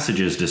of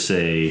passages to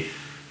say,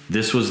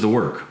 this was the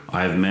work.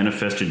 I have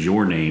manifested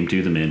your name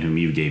to the men whom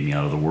you gave me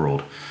out of the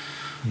world.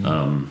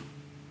 Mm-hmm.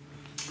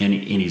 And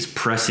he's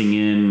pressing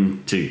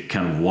in to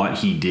kind of what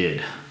he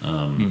did.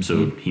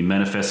 So he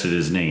manifested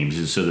his name.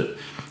 So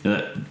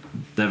that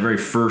very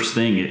first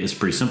thing is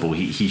pretty simple.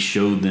 He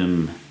showed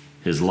them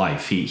his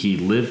life. He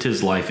lived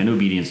his life in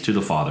obedience to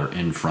the Father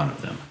in front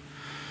of them.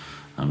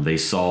 They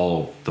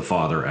saw the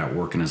Father at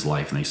work in his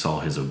life, and they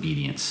saw his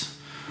obedience.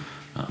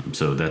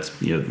 So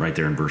that's right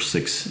there in verse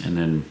 6. And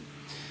then,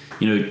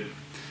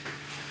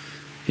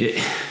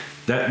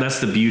 that's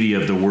the beauty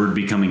of the Word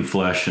becoming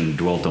flesh and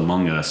dwelt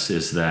among us,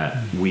 is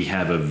that we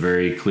have a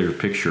very clear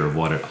picture of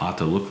what it ought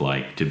to look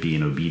like to be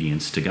in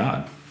obedience to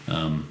God,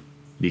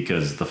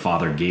 because the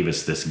Father gave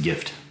us this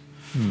gift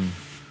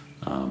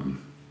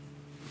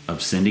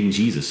of sending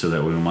Jesus so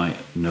that we might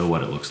know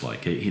what it looks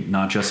like.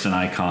 Not just an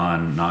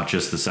icon, not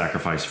just the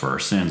sacrifice for our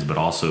sins, but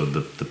also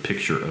the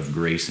picture of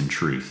grace and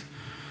truth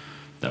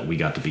that we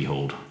got to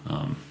behold.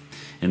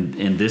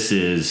 And this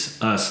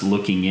is us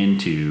looking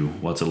into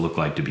what's it look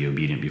like to be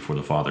obedient before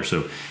the Father.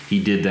 So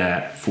he did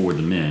that for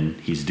the men.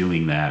 He's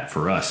doing that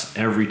for us.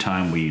 Every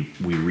time we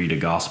read a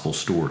gospel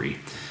story,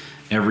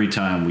 every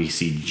time we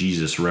see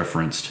Jesus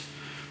referenced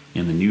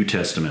in the New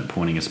Testament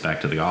pointing us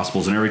back to the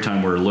Gospels, and every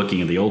time we're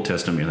looking at the Old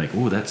Testament, you're like,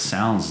 oh, that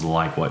sounds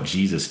like what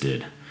Jesus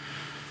did.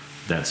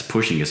 that's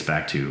pushing us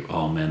back to,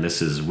 oh man,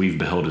 we've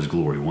beheld his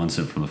glory, one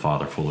sent from the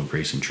Father, full of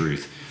grace and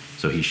truth.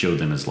 So he showed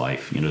them his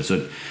life,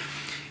 so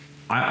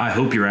I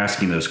hope you're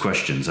asking those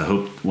questions. I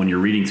hope when you're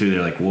reading through,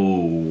 they're like,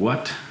 whoa,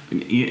 what?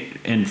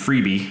 And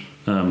freebie,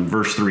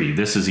 verse 3,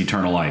 this is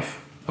eternal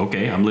life.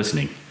 Okay, I'm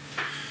listening.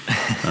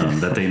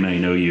 That they may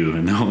know you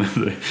and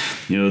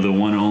the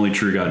one and only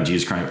true God,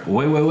 Jesus Christ.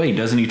 Wait.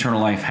 Doesn't eternal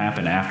life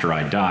happen after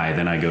I die?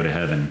 Then I go to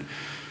heaven?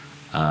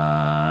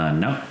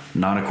 No,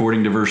 not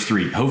according to verse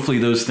 3. Hopefully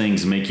those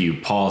things make you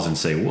pause and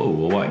say, whoa,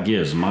 well, what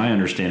gives? My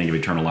understanding of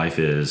eternal life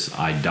is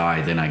I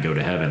die, then I go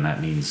to heaven.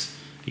 That means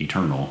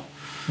eternal.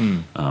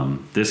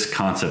 This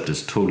concept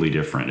is totally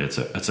different.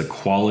 It's a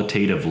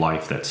qualitative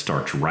life that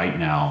starts right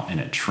now and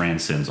it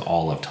transcends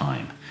all of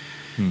time.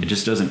 It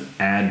just doesn't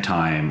add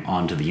time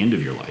onto the end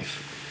of your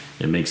life.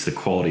 It makes the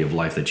quality of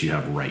life that you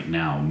have right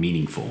now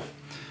meaningful.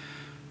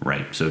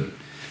 Right. So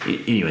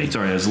anyway,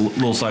 sorry, that was a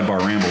little sidebar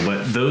ramble,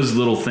 but those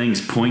little things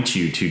point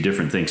you to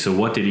different things. So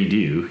what did he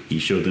do? He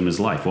showed them his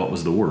life. What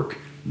was the work?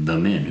 The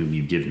men whom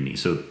you've given me.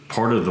 So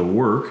part of the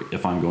work,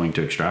 if I'm going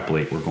to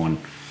extrapolate, we're going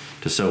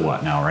to so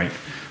what now, right?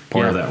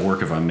 Part of that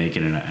work, if I'm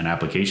making an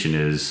application,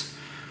 is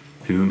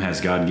whom has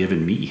God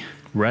given me?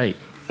 Right.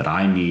 That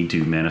I need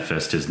to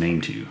manifest his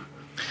name to.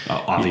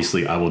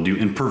 Obviously, I will do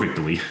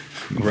imperfectly.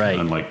 Right.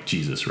 Unlike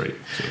Jesus, right?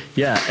 So.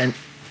 Yeah,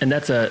 and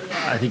that's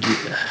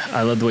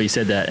I love the way you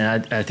said that,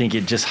 and I think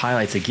it just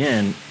highlights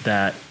again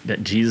that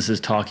Jesus is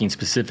talking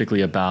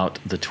specifically about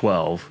the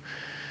 12,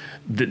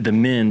 the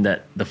men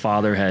that the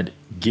Father had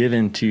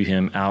given to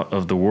him out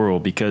of the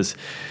world. Because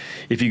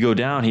if you go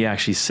down, he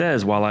actually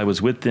says, while I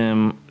was with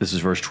them, this is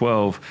verse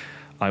 12,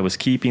 I was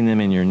keeping them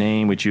in your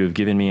name, which you have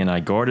given me, and I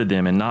guarded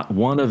them, and not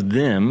one of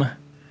them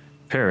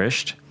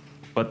perished,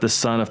 but the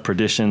son of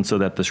perdition, so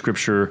that the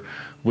scripture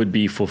would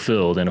be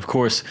fulfilled. And of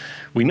course,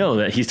 we know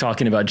that he's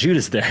talking about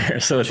Judas there.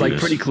 So it's Judas, like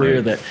pretty clear,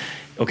 right, that,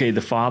 okay,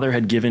 the Father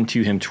had given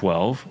to him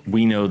 12.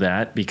 We know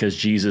that because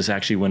Jesus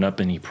actually went up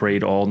and he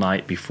prayed all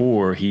night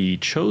before he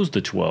chose the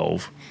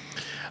 12.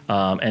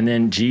 And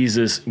then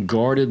Jesus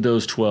guarded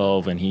those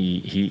 12, and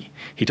he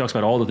talks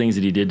about all the things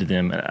that he did to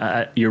them.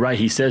 You're right.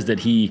 He says that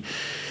he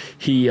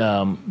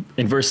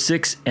in verse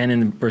 6 and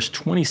in verse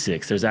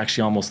 26, there's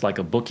actually almost like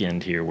a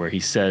bookend here where he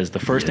says the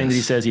first thing that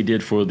he says he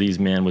did for these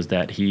men was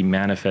that he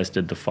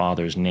manifested the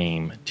Father's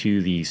name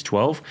to these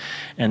 12.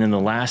 And then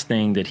the last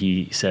thing that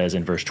he says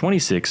in verse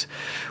 26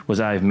 was,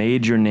 I have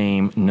made your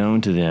name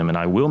known to them, and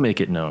I will make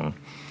it known.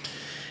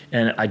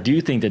 And I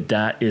do think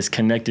that is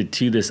connected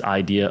to this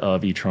idea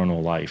of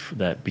eternal life,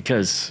 that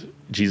because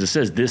Jesus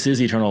says, this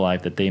is eternal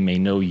life, that they may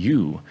know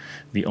you,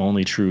 the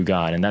only true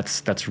God. And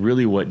that's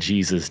really what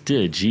Jesus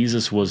did.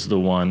 Jesus was the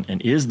one and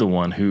is the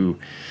one who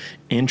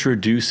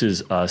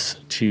introduces us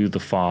to the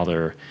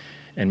Father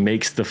and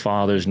makes the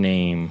Father's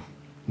name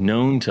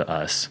known to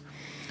us.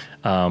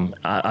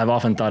 I've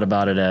often thought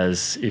about it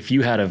as if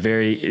you had a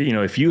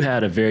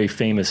very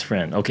famous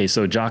friend. Okay,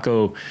 so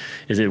Jocko,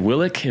 is it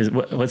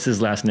Willick? What's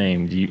his last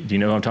name? Do you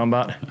know who I'm talking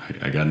about?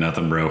 I got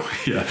nothing, bro.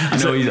 Yeah,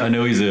 I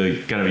know he's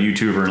a kind of a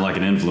YouTuber and like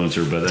an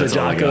influencer, but that's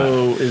all I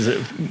got. So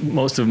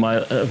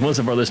Jocko most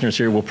of our listeners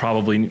here will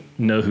probably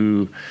know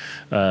who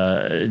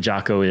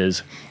Jocko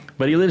is,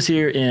 but he lives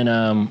here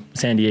in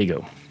San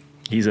Diego.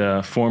 He's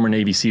a former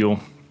Navy SEAL.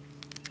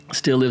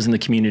 Still lives in the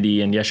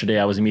community, and yesterday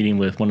I was meeting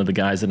with one of the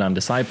guys that I'm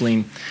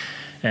discipling,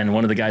 and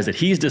one of the guys that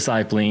he's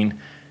discipling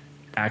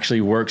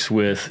actually works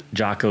with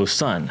Jocko's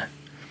son.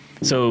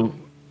 So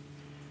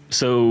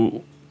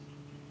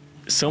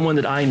someone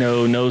that I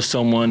know knows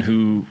someone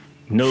who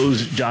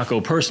knows Jocko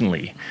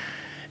personally.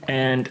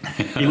 And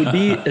it would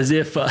be as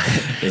if...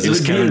 Is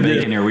this Kevin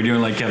Bacon here? Are we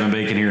doing like Kevin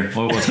Bacon here?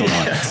 What's going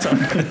on?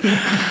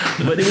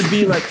 But it would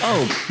be like,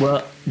 oh,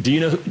 well, do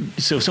you know...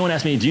 So if someone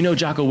asked me, do you know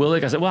Jocko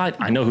Willick? I said, well,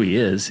 I know who he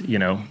is.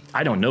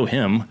 I don't know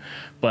him,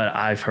 but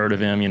I've heard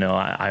of him.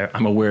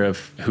 I'm aware of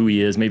who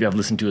he is. Maybe I've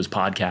listened to his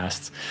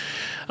podcasts.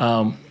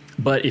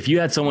 But if you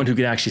had someone who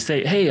could actually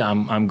say, hey,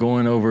 I'm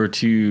going over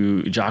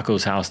to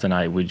Jocko's house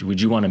tonight, would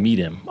you want to meet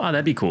him? Oh,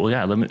 that'd be cool.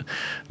 Yeah,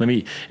 let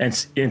me.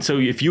 And so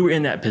if you were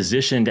in that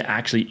position to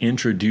actually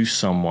introduce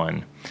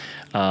someone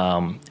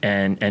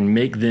and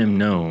make them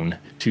known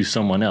to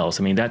someone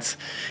else, I mean, that's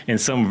in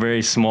some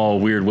very small,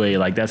 weird way.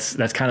 Like that's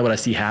kind of what I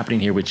see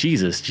happening here with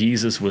Jesus.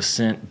 Jesus was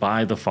sent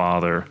by the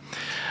Father,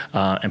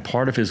 and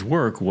part of his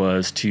work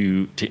was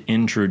to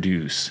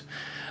introduce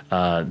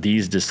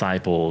these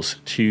disciples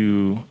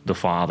to the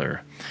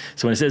Father.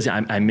 So when it says,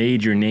 I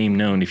made your name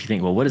known, if you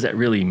think, well, what does that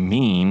really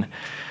mean?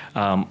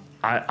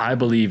 I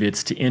believe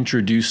it's to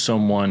introduce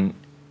someone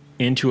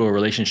into a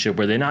relationship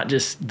where they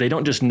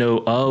don't just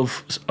know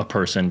of a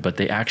person, but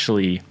they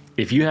actually,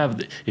 if you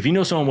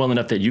know someone well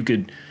enough that you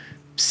could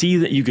see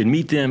that you could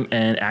meet them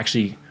and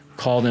actually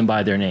call them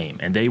by their name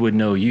and they would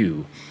know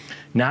you,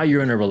 now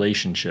you're in a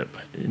relationship.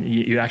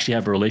 You actually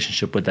have a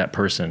relationship with that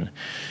person.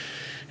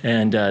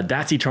 And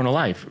that's eternal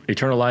life.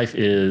 Eternal life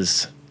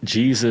is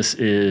Jesus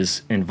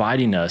is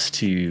inviting us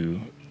to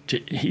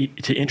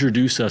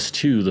introduce us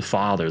to the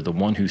Father, the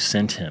one who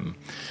sent him.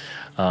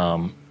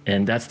 And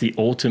And that's the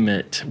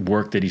ultimate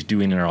work that he's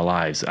doing in our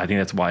lives. I think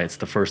that's why it's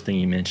the first thing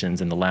he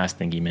mentions and the last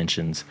thing he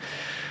mentions.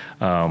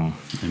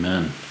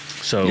 Amen.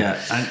 So,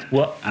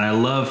 and I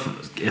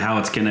love how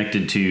it's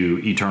connected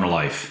to eternal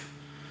life.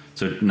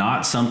 So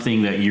not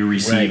something that you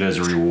receive as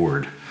a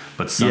reward,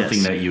 but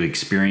something that you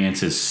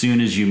experience as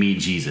soon as you meet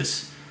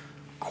Jesus.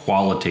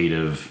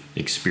 Qualitative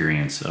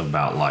experience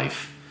about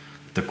life.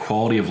 The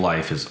quality of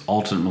life is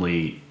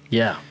ultimately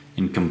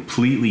and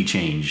completely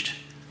changed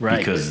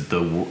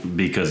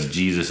because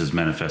Jesus has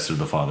manifested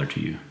the Father to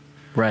you.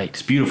 Right.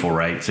 It's beautiful,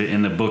 right? So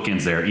in the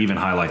bookends there, even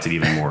highlights it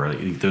even more.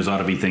 Those ought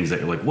to be things that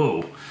you're like,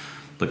 whoa,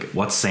 look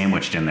what's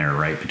sandwiched in there,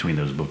 right between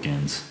those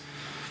bookends.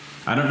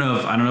 I don't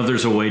know if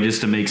there's a way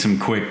just to make some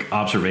quick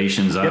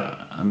observations.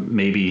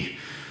 Maybe.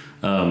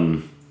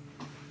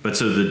 But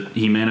so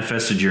he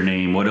manifested your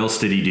name. What else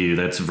did he do?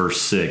 That's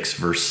verse 6.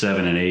 Verse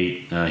 7 and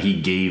 8,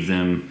 he gave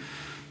them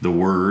the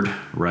word,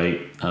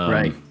 right?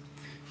 Right.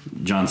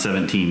 John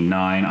 17:9,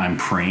 I'm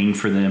praying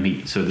for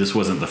them. So this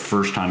wasn't the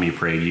first time he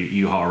prayed.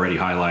 You already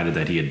highlighted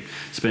that he had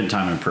spent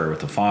time in prayer with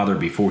the Father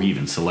before he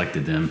even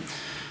selected them.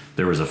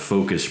 There was a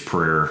focused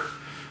prayer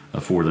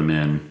for the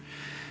men.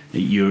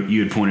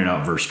 You had pointed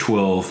out verse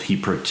 12, he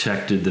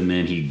protected the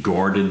men, he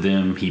guarded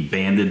them, he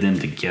banded them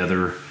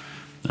together.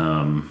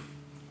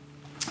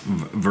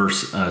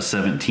 Verse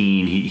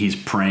 17, he's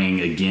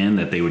praying again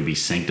that they would be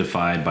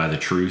sanctified by the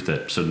truth.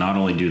 So not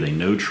only do they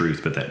know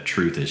truth, but that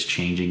truth is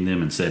changing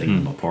them and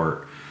setting them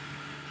apart.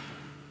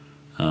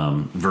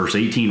 Verse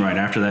 18, right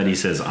after that, he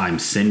says, I'm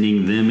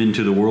sending them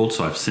into the world.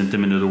 So I've sent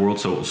them into the world.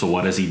 So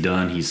what has he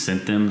done? He's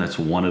sent them. That's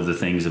one of the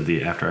things of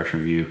the after action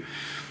review.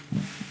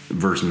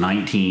 Verse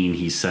 19,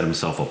 he set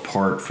himself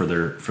apart for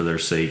their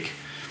sake.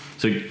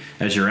 So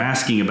as you're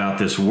asking about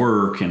this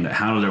work and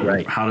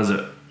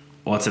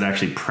what's it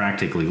actually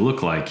practically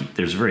look like?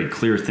 There's very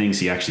clear things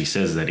he actually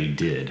says that he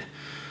did.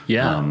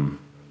 Yeah.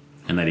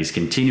 And that he's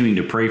continuing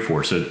to pray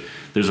for. So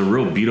there's a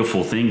real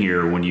beautiful thing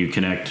here when you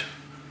connect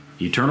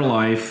eternal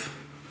life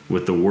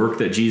with the work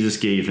that Jesus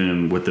gave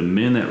him, with the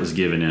men that was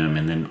given him,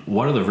 and then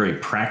what are the very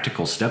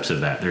practical steps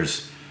of that?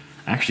 There's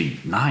actually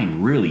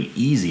 9 really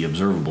easy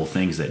observable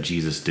things that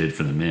Jesus did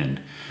for the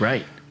men.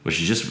 Right.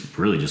 Which is just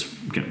really just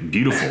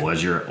beautiful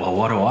as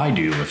what do I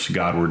do if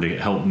God were to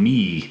help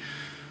me,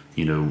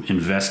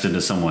 invest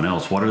into someone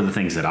else? What are the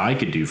things that I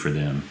could do for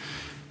them?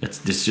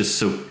 It's just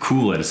so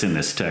cool that it's in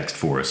this text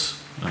for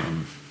us.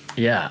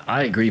 Yeah,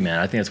 I agree, man.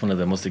 I think that's one of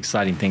the most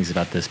exciting things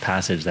about this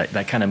passage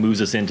that kind of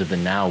moves us into the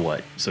now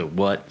what. So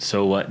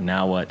what,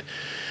 now what?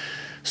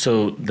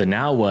 So the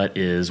now what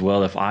is,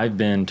 well, if I've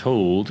been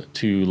told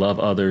to love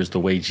others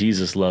the way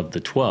Jesus loved the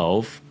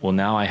 12, well,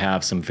 now I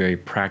have some very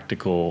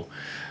practical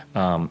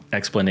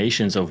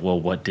explanations of,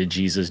 well, what did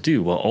Jesus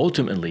do? Well,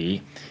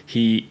 ultimately,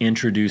 he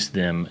introduced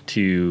them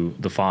to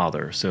the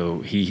Father.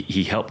 So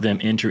he helped them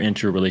enter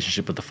into a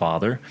relationship with the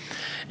Father.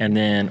 And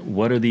then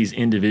what are these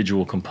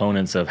individual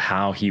components of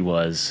how he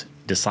was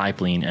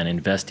discipling and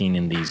investing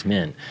in these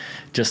men?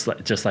 Just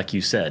like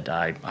you said,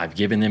 I've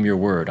given them your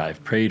word.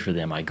 I've prayed for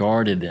them. I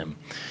guarded them.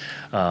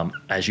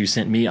 As you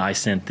sent me, I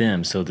sent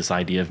them. So this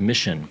idea of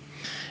mission.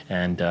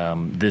 And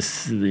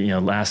last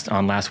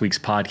week's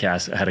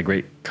podcast, I had a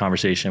great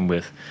conversation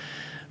with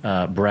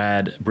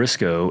Brad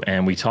Briscoe,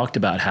 and we talked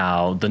about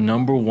how the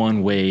number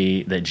one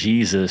way that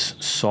Jesus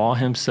saw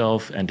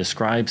himself and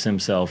describes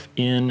himself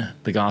in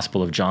the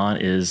Gospel of John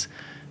is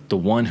the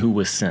one who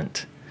was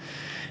sent,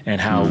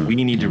 and how we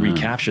need to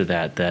recapture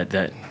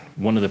that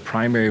one of the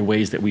primary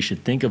ways that we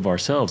should think of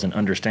ourselves and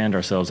understand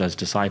ourselves as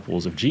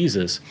disciples of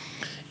Jesus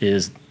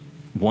is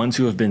ones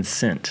who have been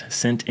sent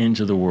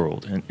into the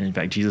world. And in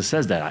fact, Jesus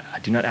says that I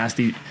do not ask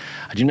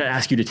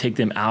you to take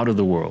them out of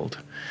the world.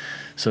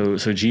 So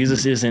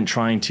Jesus isn't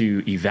trying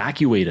to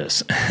evacuate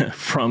us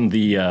from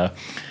the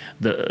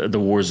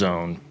war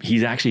zone.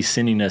 He's actually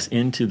sending us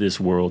into this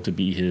world to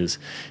be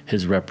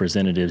his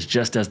representatives,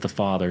 just as the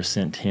Father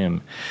sent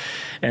him.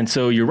 And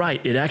so you're right.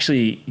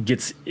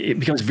 It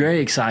becomes very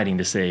exciting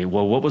to say,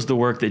 well, what was the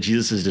work that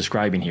Jesus is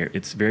describing here?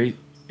 It's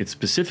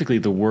specifically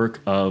the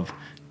work of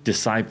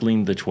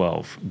discipling the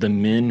 12, the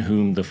men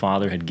whom the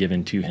Father had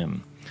given to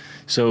him.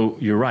 So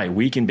you're right.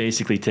 We can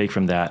basically take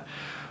from that,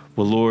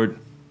 well, Lord,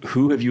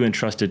 who have you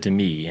entrusted to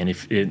me? And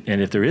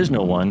if there is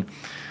no one,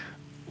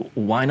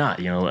 why not?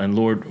 And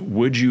Lord,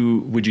 would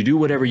you do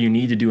whatever you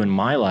need to do in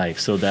my life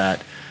so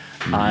that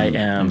I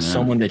am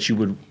someone that you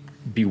would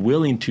be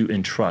willing to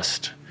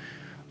entrust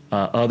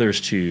others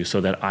to,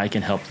 so that I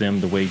can help them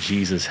the way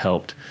Jesus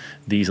helped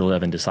these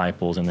 11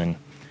 disciples, and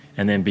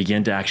then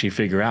begin to actually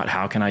figure out,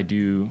 how can I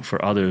do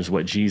for others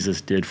what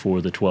Jesus did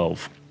for the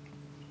 12?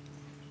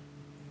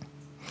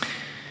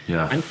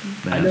 Yeah,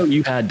 I know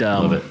you had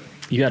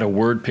a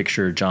word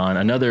picture, John.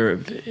 Another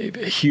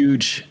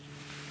huge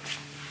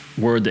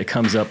word that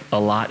comes up a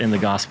lot in the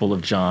Gospel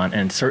of John,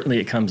 and certainly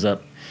it comes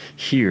up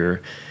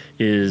here,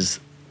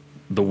 is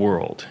the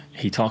world.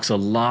 He talks a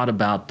lot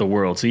about the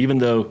world. So even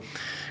though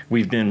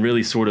we've been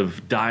really sort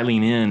of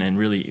dialing in and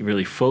really,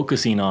 really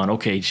focusing on,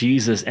 okay,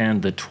 Jesus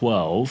and the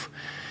 12,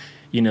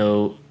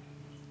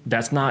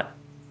 that's not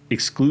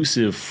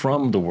exclusive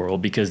from the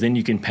world, because then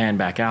you can pan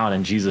back out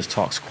and Jesus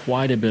talks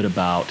quite a bit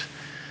about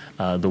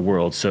the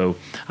world. So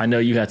I know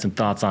you had some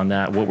thoughts on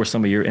that. What were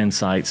some of your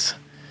insights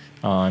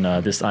on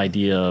this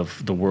idea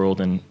of the world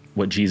and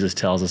what Jesus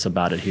tells us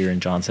about it here in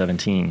John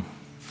 17?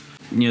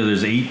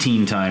 There's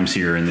 18 times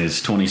here in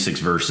these 26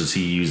 verses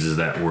he uses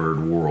that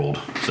word world.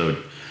 So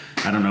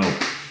I don't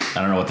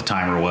know what the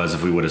timer was,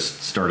 if we would have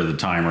started the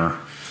timer.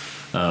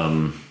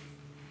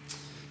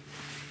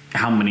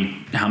 How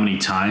many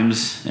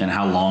times and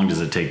how long does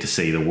it take to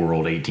say the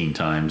world 18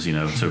 times?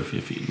 So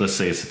if let's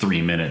say it's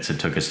 3 minutes it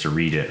took us to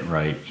read it,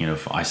 right?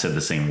 If I said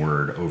the same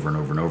word over and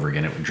over and over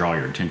again, it would draw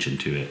your attention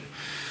to it.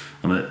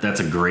 That's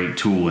a great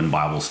tool in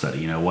Bible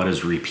study. What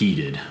is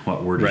repeated?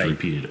 What word is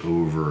repeated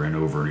over and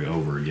over and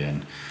over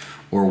again?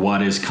 Or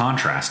what is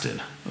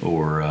contrasted?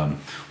 Or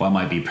what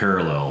might be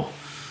parallel?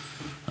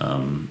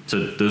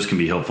 So those can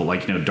be helpful.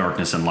 Like,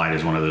 darkness and light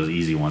is one of those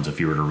easy ones if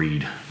you were to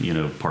read,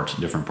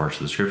 different parts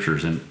of the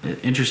scriptures. And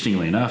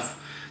interestingly enough,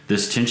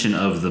 this tension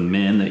of the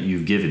men that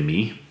you've given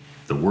me,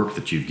 the work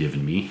that you've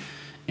given me,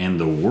 and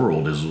the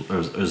world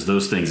is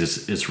those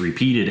things. It's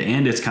repeated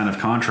and it's kind of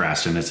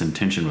contrast and it's in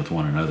tension with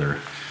one another.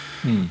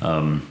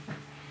 And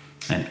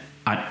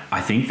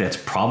I think that's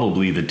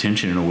probably the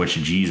tension in which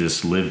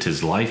Jesus lived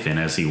his life in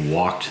as he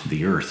walked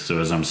the earth. So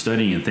as I'm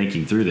studying and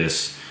thinking through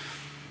this,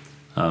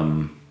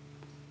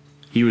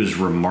 he was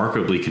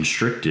remarkably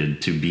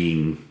constricted to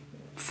being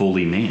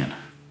fully man,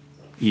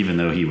 even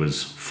though he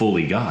was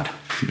fully God,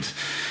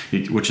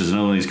 which is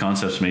another of these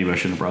concepts. Maybe I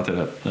shouldn't have brought that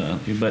up,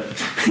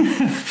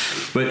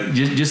 but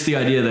just the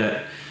idea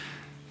that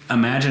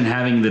imagine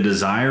having the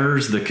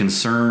desires, the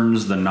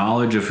concerns, the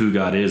knowledge of who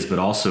God is, but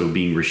also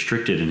being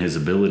restricted in his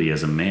ability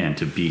as a man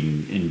to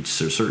being in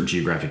certain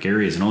geographic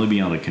areas and only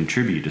being able to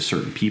contribute to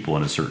certain people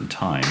at a certain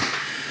time.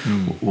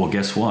 Well,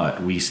 guess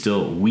what?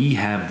 We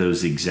have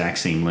those exact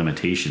same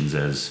limitations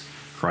as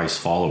Christ's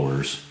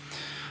followers,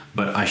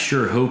 but I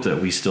sure hope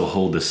that we still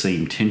hold the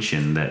same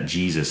tension that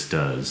Jesus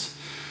does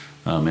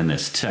in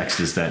this text,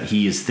 is that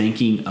he is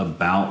thinking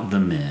about the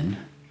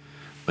men,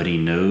 but he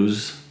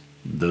knows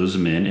those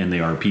men, and they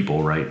are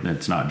people, right?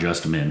 It's not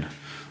just men.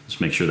 Let's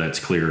make sure that's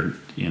clear,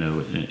 in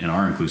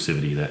our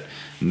inclusivity, that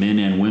men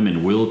and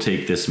women will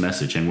take this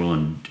message and will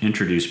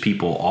introduce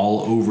people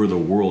all over the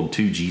world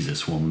to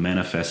Jesus, will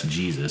manifest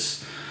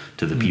Jesus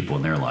to the people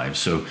in their lives.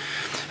 So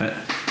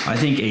I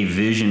think a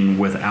vision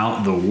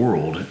without the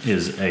world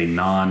is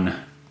not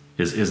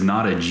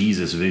a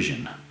Jesus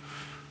vision.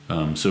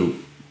 So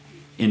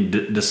in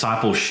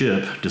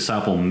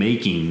disciple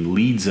making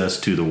leads us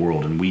to the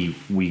world, and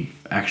we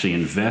actually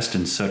invest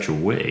in such a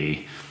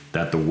way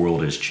that the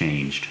world is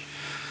changed.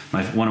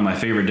 One of my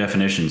favorite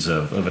definitions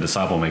of a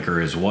disciple maker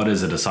is, what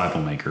is a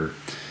disciple maker?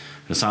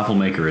 A disciple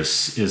maker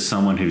is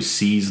someone who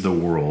sees the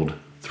world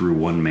through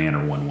one man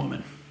or one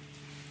woman,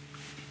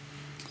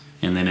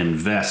 and then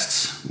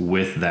invests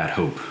with that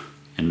hope,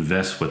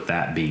 invests with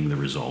that being the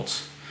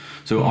results.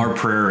 So our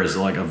prayer is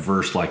like a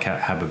verse like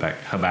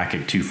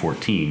Habakkuk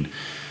 2:14,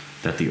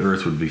 that the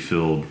earth would be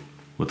filled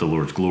with the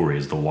Lord's glory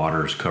as the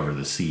waters cover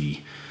the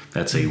sea.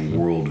 That's a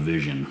world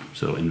vision.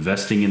 So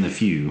investing in the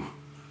few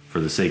for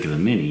the sake of the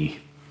many,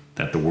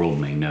 that the world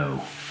may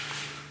know.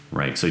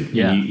 Right? So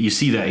you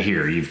see that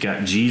here. You've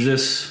got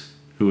Jesus,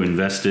 who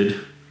invested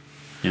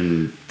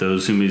in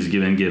those whom he's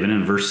given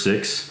in verse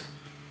 6,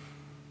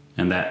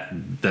 and that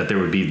there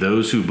would be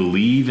those who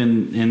believe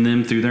in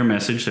them through their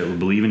message, that would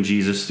believe in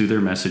Jesus through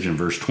their message in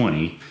verse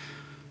 20,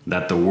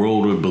 that the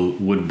world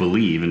would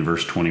believe in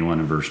verse 21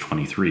 and verse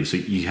 23. So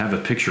you have a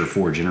picture of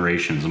 4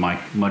 generations,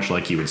 much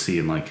like you would see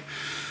in like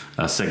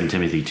 2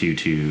 Timothy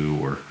 2:2,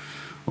 or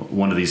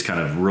one of these kind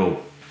of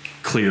real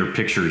clear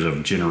pictures of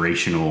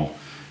generational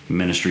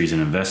ministries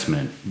and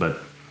investment.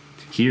 But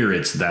here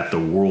it's that the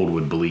world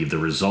would believe. The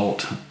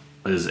result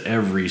is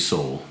every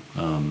soul,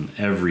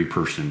 every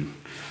person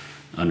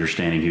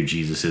understanding who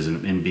Jesus is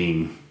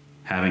and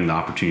having the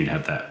opportunity to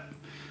have that,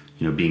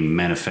 being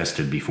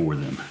manifested before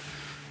them.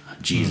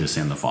 Jesus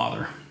and the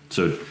Father.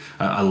 So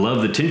I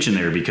love the tension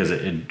there, because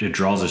it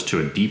draws us to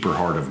a deeper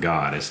heart of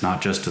God. It's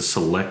not just a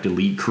select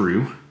elite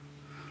crew,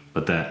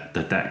 but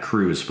that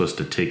crew is supposed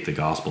to take the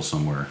gospel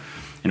somewhere.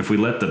 And if we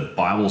let the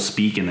Bible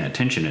speak in that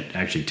tension, it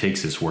actually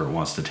takes us where it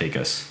wants to take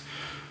us,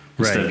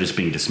 instead of just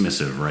being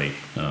dismissive, right?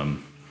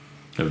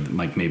 Of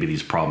like maybe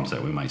these problems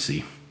that we might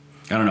see.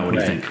 I don't know. What do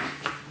you think?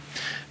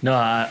 No,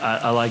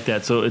 I like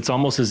that. So it's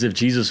almost as if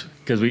Jesus,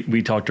 because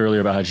we talked earlier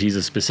about how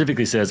Jesus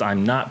specifically says,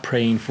 I'm not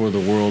praying for the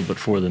world, but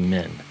for the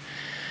men.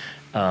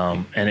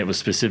 And it was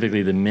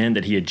specifically the men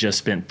that he had just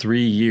spent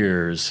 3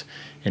 years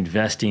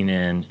investing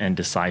in and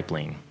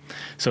discipling.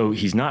 So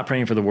he's not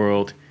praying for the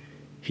world,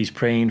 he's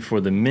praying for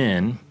the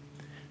men,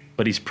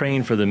 but he's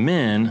praying for the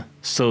men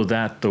so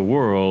that the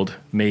world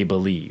may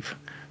believe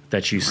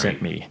that you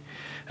sent me.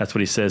 That's what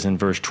he says in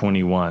verse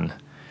 21.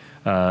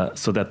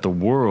 So that the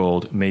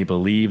world may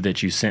believe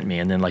that you sent me.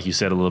 And then, like you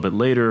said a little bit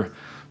later,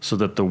 so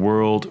that the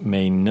world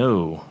may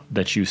know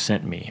that you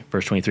sent me.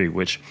 Verse 23,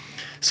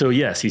 so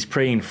yes, he's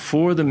praying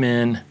for the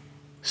men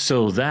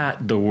so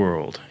that the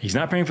world, he's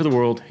not praying for the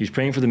world, he's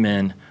praying for the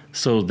men,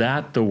 so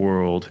that the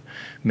world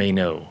may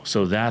know,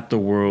 so that the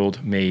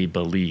world may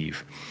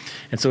believe.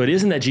 And so it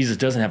isn't that Jesus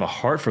doesn't have a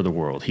heart for the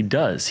world. He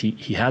does.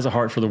 He has a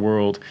heart for the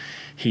world.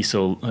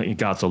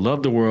 God so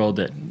loved the world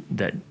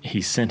that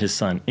he sent his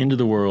son into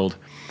the world.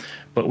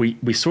 But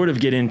we sort of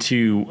get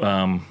into,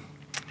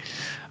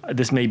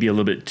 this may be a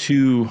little bit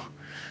too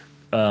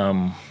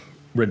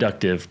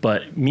reductive,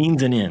 but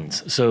means and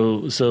ends.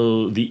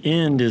 So the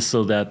end is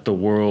so that the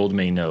world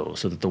may know,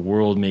 so that the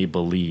world may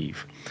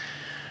believe.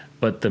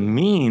 But the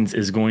means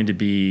is going to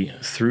be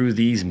through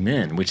these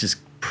men, which is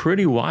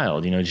pretty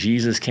wild.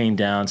 Jesus came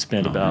down,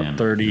 spent about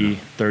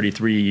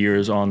 33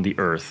 years on the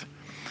earth.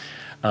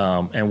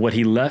 And what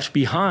he left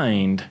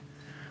behind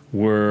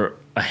were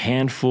a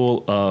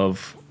handful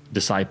of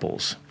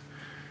disciples,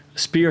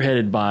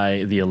 spearheaded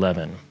by the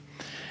 11.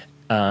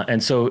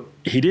 And so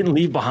he didn't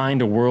leave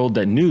behind a world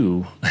that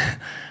knew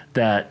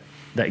that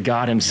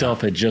God himself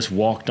had just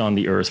walked on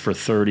the earth for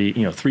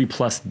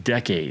 3+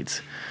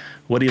 decades.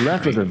 What he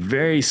left was a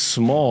very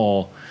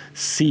small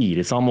seed.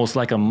 It's almost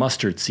like a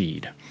mustard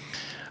seed.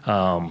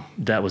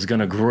 That was going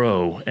to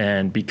grow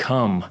and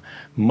become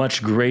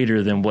much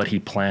greater than what he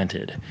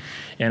planted.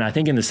 And I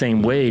think in the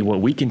same way,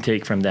 what we can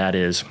take from that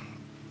is,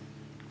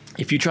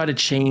 if you try to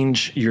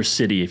change your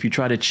city, if you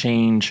try to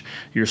change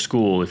your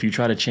school, if you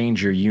try to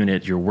change your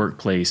unit, your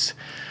workplace,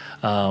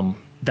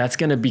 that's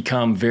going to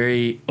become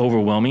very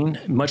overwhelming,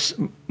 much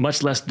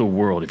less the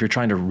world. If you're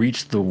trying to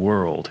reach the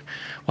world,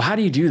 well, how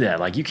do you do that?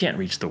 Like, you can't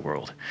reach the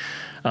world.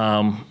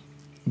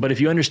 But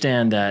if you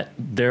understand that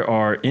there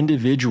are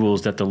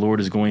individuals that the Lord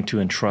is going to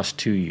entrust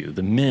to you,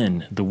 the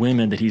men, the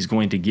women that he's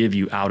going to give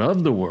you out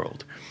of the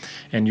world,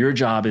 and your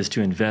job is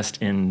to invest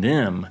in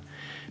them,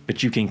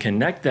 but you can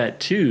connect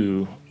that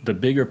to the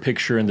bigger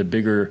picture and the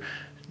bigger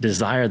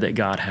desire that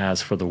God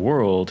has for the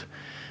world.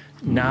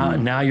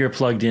 Now you're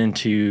plugged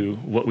into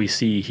what we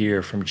see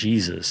here from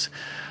Jesus,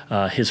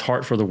 his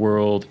heart for the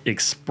world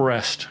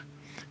expressed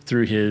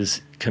through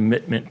his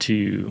commitment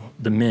to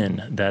the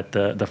men that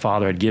the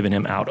Father had given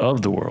him out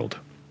of the world.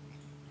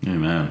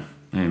 Amen.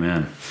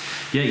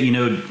 Yeah,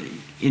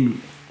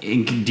 in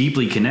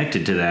deeply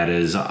connected to that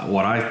is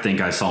what I think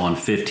I saw in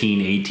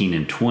 15, 18,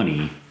 and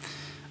 20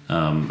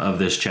 of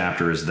this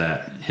chapter, is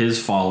that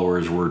his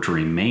followers were to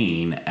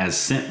remain as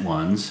sent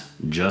ones,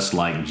 just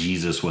like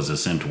Jesus was a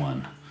sent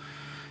one.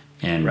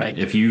 And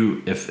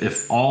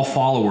if all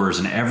followers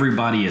and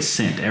everybody is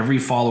sent, every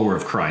follower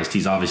of Christ,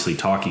 he's obviously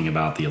talking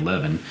about the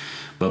 11,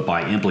 but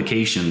by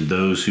implication,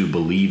 those who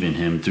believe in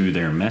him through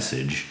their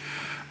message,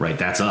 right?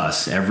 That's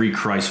us. Every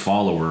Christ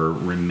follower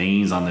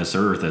remains on this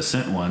earth as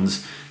sent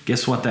ones.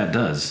 Guess what that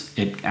does?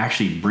 It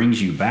actually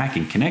brings you back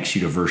and connects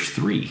you to verse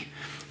 3.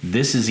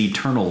 This is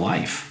eternal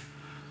life.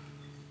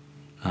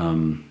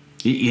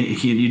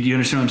 You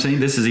understand what I'm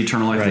saying? This is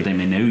eternal life, that they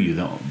may know you,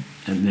 though.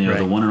 And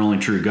the one and only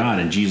true God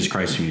and Jesus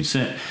Christ whom you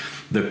sent.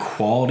 The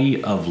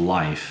quality of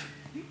life,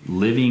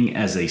 living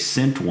as a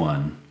sent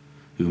one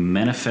who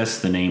manifests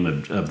the name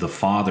of the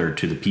Father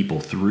to the people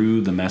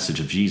through the message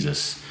of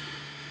Jesus,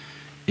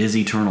 is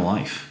eternal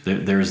life.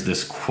 There's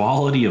this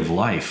quality of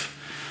life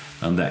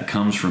that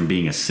comes from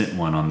being a sent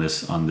one on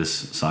this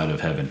side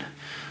of heaven.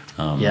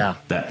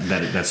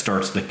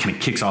 That kind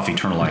of kicks off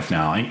eternal life.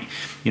 Now,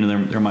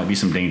 there might be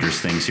some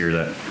dangerous things here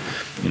that,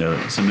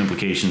 some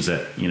implications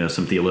that,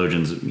 some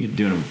theologians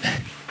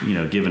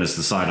giving us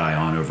the side eye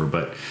on over,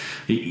 but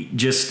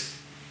just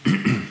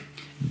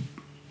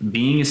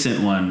being a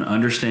sent one,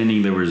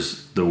 understanding there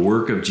was the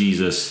work of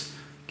Jesus,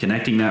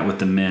 connecting that with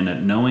the men,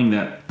 and knowing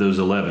that those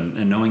 11,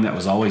 and knowing that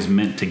was always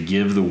meant to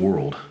give the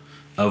world,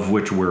 of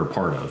which we're a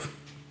part of.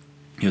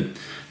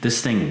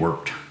 This thing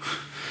worked.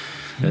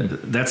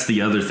 That's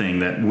the other thing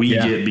that we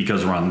get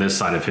because we're on this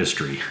side of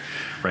history,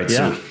 right?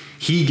 Yeah. So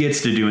he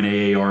gets to do an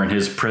AAR in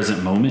his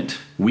present moment.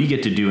 We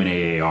get to do an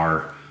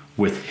AAR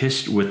with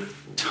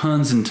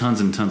tons and tons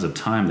and tons of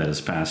time that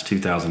has passed,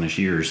 2,000-ish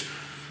years.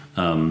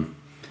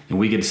 And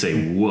we get to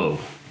say, whoa,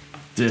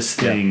 this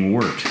thing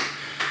worked.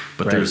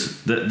 But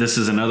this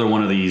is another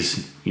one of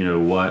these,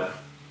 what?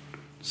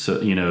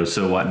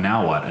 So what,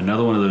 now what?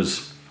 Another one of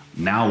those,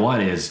 now what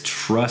is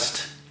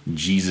trust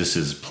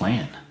Jesus's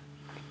plan.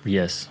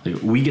 Yes.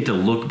 We get to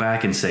look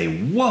back and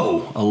say,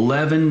 whoa,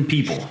 11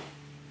 people.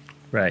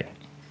 Right.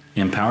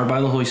 Empowered by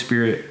the Holy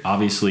Spirit,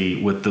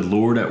 obviously, with the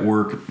Lord at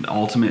work,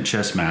 ultimate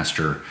chess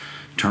master,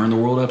 turn the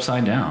world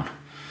upside down.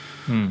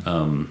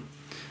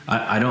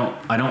 I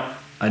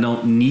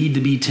don't need to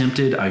be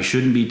tempted. I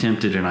shouldn't be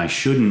tempted, and I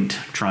shouldn't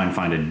try and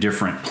find a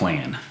different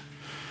plan.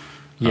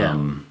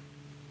 Yeah.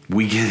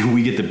 We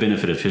get the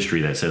benefit of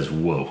history that says,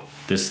 whoa,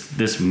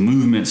 this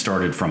movement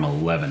started from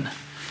 11.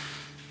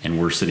 And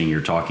we're sitting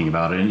here talking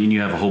about it, and you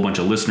have a whole bunch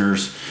of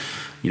listeners,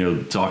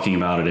 talking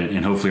about it,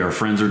 and hopefully our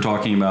friends are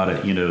talking about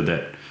it,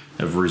 that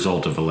as a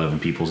result of 11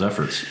 people's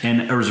efforts,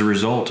 and as a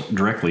result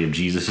directly of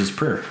Jesus's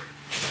prayer.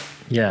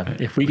 Yeah,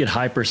 if we could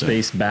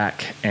hyperspace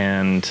back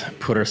and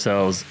put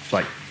ourselves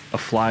like a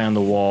fly on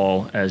the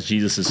wall as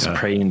Jesus is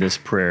praying this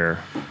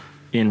prayer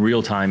in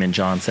real time in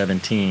John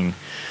 17,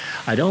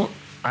 I don't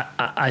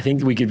I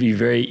think we could be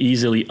very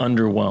easily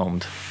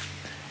underwhelmed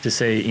to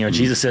say,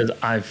 Jesus says,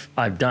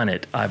 I've done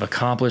it. I've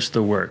accomplished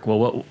the work.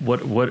 Well,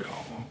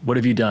 what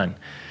have you done?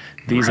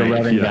 These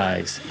 11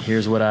 guys.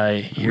 Here's what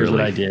I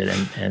did,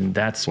 and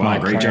that's my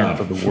plan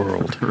for the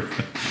world.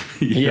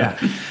 Yeah.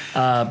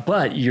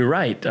 But you're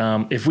right.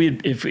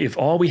 If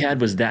all we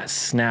had was that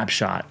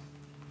snapshot,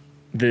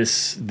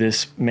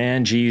 this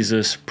man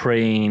Jesus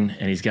praying,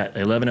 and he's got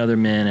 11 other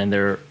men, and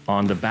they're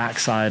on the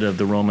backside of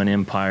the Roman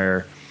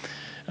Empire,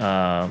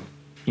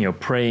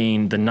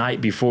 praying the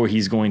night before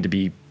he's going to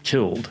be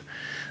killed.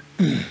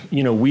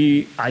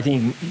 I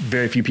think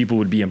very few people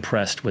would be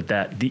impressed with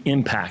that, the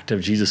impact of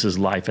Jesus's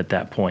life at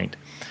that point,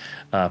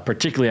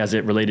 particularly as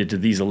it related to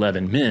these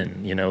 11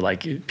 men.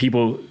 Like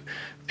people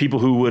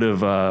who would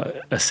have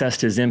assessed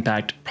his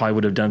impact probably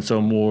would have done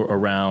so more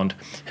around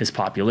his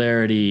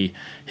popularity,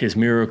 his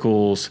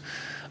miracles,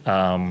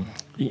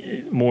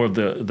 more of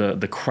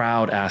the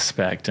crowd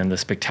aspect and the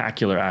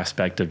spectacular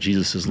aspect of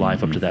Jesus's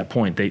life up to that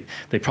point.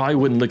 They probably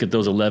wouldn't look at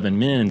those 11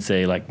 men and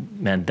say, like,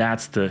 man,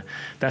 that's the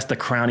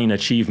crowning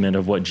achievement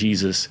of what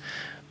Jesus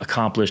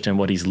accomplished and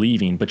what he's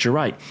leaving. But you're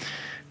right.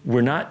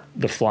 We're not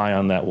the fly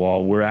on that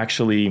wall. We're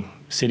actually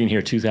sitting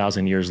here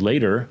 2,000 years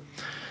later,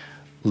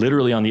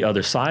 literally on the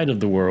other side of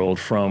the world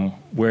from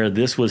where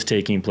this was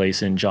taking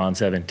place in John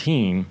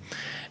 17.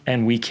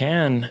 And we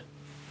can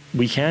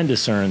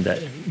discern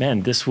that,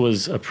 man, this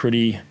was a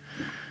pretty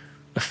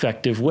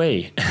effective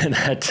way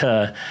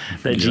that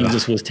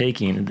Jesus was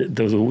taking.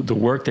 The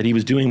work that he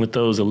was doing with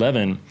those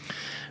 11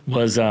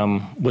 was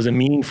a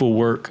meaningful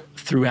work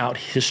throughout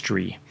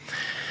history.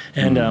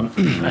 And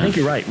I think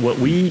you're right. What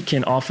we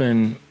can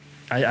often,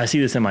 I see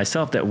this in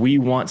myself, that we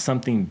want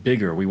something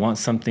bigger. We want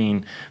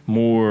something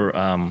more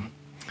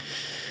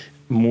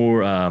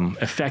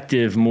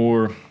effective,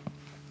 more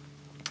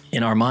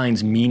in our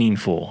minds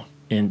meaningful.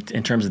 In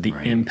terms of the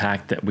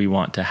impact that we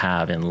want to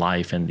have in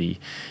life and the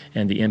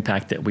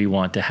impact that we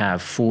want to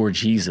have for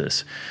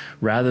Jesus,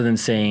 rather than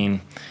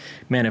saying,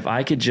 man, if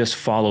I could just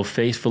follow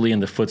faithfully in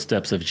the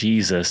footsteps of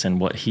Jesus and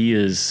what he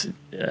is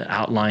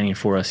outlining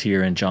for us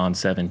here in John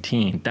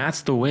 17,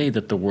 that's the way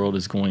that the world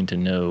is going to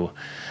know,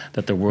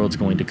 that the world's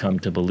going to come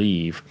to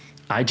believe.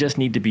 I just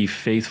need to be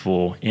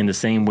faithful in the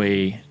same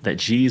way that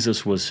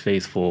Jesus was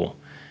faithful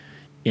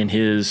in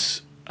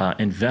his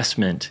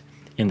investment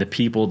in the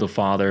people the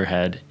Father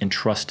had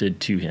entrusted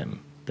to him,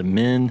 the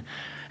men.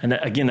 And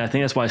again, I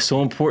think that's why it's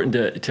so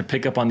important to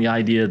pick up on the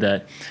idea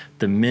that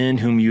the men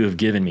whom you have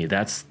given me,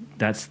 that's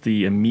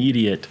the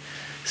immediate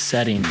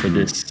setting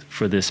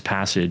for this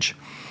passage.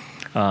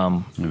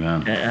 And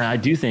I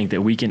do think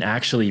that we can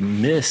actually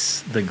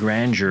miss the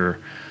grandeur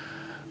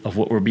of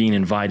what we're being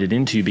invited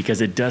into because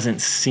it doesn't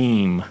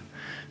seem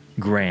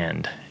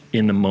grand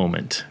in the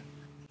moment.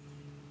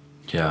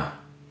 Yeah.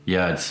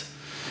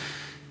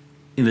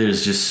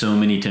 There's just so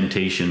many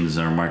temptations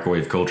in our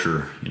microwave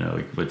culture.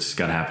 It's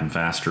got to happen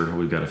faster.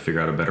 We've got to figure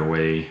out a better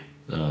way.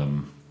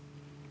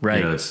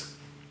 Right. But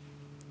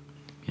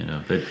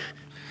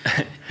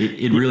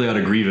it really ought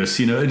to grieve us.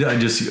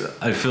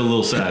 I feel a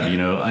little sad.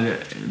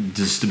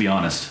 Just to be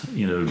honest,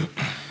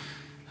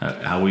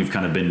 how we've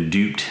kind of been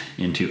duped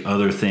into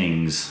other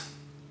things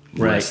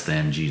less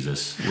than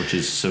Jesus, which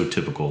is so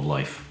typical of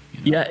life.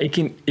 Yeah,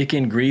 it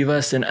can grieve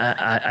us, and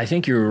I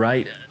think you're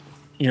right.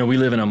 We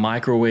live in a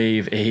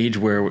microwave age,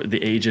 where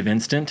the age of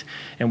instant,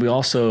 and we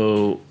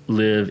also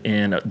live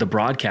in the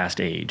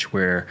broadcast age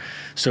where,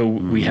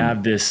 we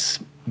have this,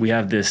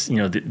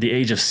 the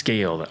age of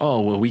scale.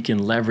 We can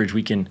leverage,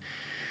 we can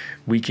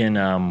make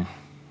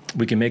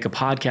a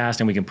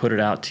podcast and we can put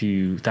it out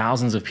to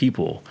thousands of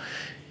people.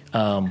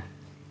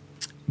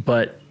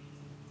 But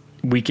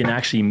we can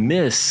actually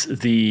miss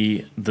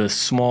the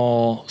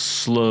small,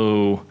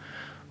 slow,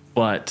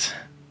 but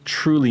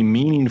truly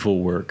meaningful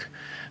work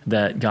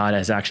that God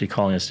is actually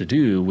calling us to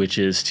do, which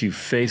is to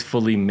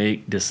faithfully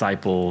make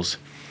disciples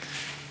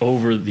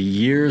over the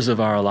years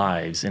of our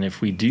lives. And if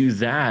we do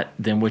that,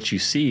 then what you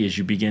see is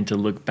you begin to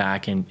look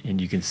back and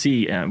you can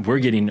see, we're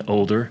getting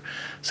older,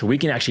 so we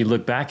can actually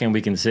look back and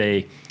we can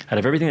say, out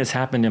of everything that's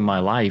happened in my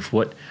life,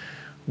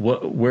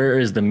 where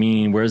is the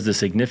meaning, where's the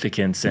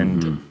significance?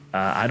 And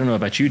I don't know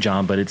about you,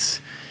 John, but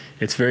it's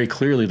very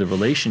clearly the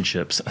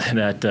relationships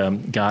that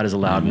God has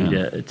allowed me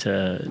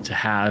to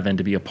have and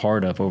to be a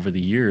part of over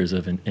the years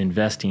of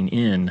investing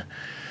in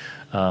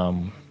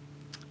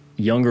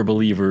younger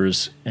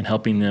believers and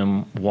helping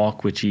them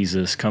walk with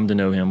Jesus, come to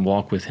know him,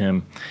 walk with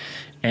him,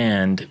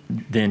 and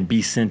then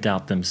be sent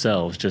out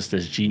themselves, just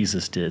as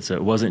Jesus did. So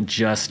it wasn't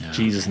just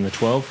Jesus and the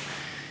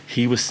 12.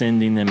 He was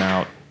sending them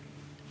out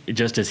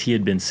just as he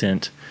had been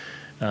sent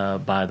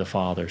by the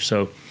Father.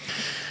 So,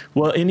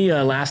 well, any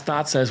last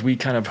thoughts as we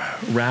kind of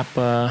wrap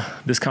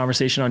this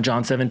conversation on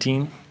John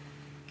 17?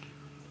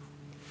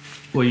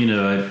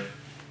 Well,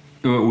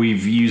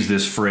 we've used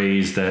this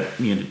phrase that,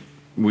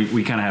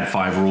 we kind of had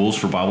 5 rules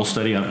for Bible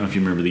study. I don't know if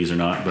you remember these or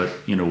not, but,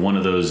 one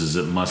of those is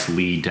it must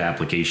lead to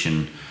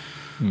application.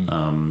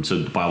 So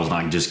the Bible's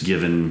not just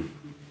given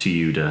to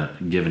you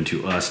given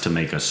to us to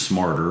make us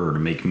smarter or to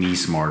make me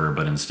smarter,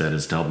 but instead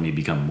is to help me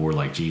become more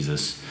like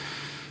Jesus.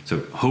 So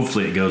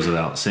hopefully it goes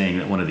without saying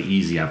that one of the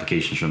easy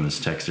applications from this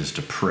text is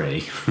to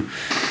pray.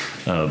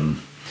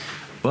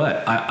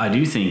 But I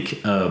do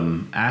think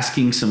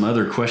asking some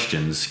other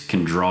questions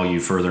can draw you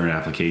further in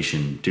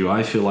application. Do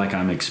I feel like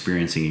I'm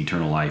experiencing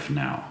eternal life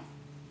now?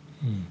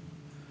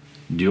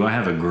 Do I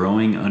have a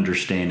growing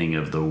understanding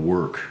of the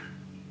work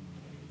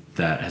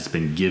that has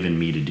been given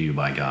me to do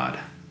by God?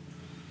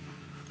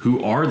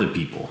 Who are the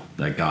people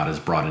that God has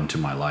brought into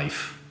my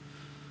life?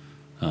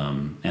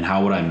 And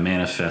how would I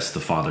manifest the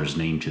Father's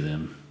name to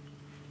them?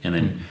 And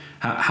then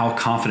how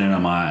confident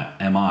am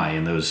I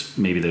in those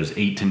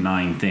 8 to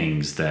 9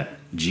 things that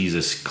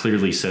Jesus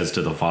clearly says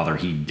to the Father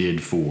he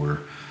did for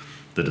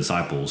the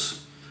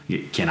disciples?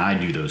 Can I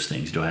do those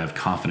things? Do I have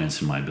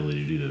confidence in my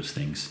ability to do those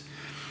things?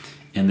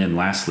 And then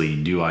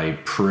lastly, do I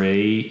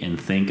pray and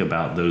think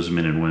about those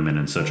men and women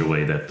in such a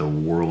way that the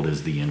world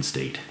is the end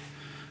state,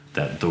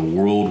 that the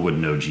world would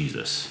know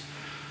Jesus?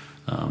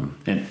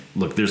 And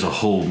look, there's a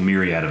whole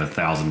myriad of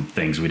 1,000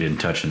 things we didn't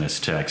touch in this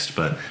text,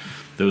 but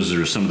those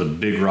are some of the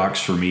big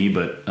rocks for me.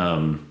 But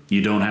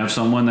you don't have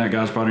someone that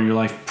God's brought into your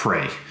life,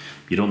 pray.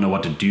 You don't know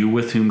what to do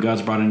with whom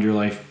God's brought into your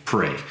life,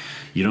 pray.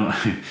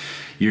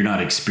 You're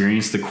not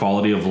experienced the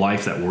quality of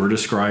life that we're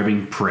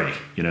describing, pray.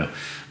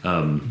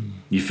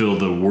 You feel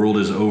the world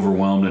is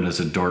overwhelmed and it's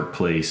a dark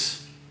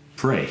place,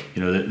 pray.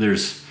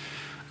 There's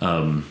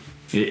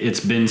it's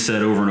been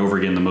said over and over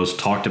again, the most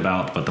talked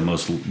about, but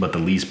the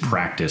least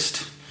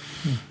practiced,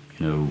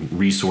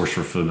 resource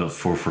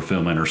for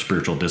fulfillment or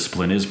spiritual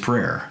discipline is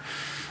prayer.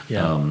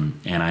 Yeah.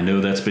 And I know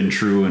that's been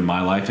true in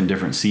my life in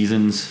different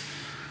seasons.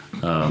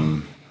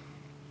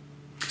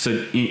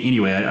 So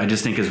anyway, I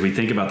just think as we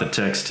think about the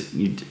text,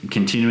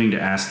 continuing to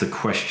ask the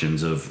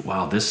questions of,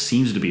 wow, this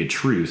seems to be a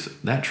truth.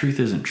 That truth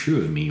isn't true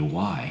of me.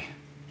 Why?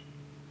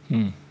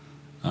 And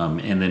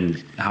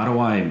then how do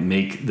I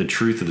make the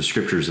truth of the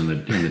scriptures and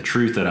the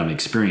truth that I'm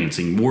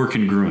experiencing more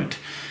congruent,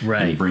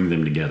 right, and bring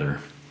them together?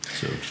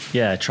 So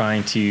yeah,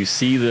 trying to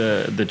see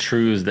the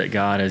truths that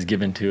God has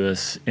given to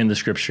us in the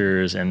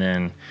scriptures, and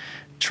then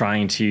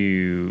trying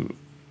to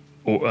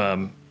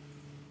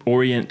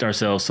orient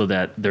ourselves so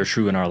that they're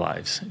true in our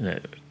lives.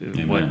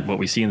 What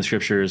we see in the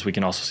scriptures, we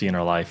can also see in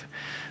our life.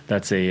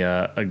 That's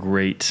a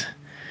great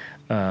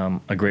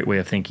way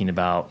of thinking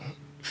about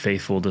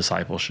faithful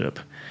discipleship,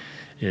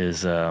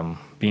 is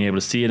being able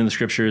to see it in the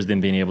scriptures,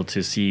 then being able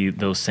to see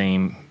those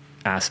same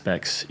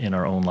aspects in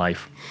our own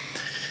life.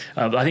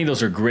 I think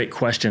those are great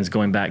questions,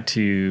 going back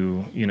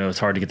to, it's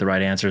hard to get the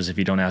right answers if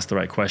you don't ask the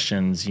right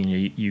questions.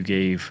 You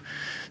gave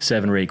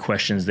 7 or 8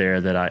 questions there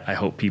that I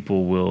hope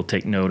people will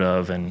take note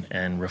of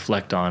and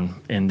reflect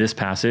on in this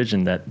passage,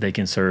 and that they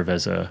can serve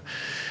as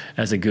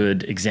a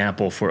good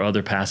example for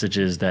other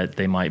passages that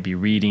they might be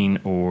reading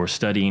or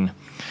studying.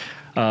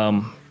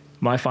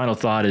 My final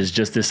thought is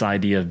just this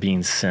idea of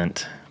being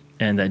sent,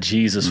 and that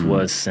Jesus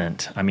was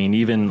sent. I mean,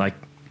 even like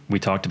we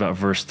talked about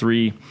verse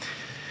 3,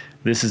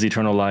 this is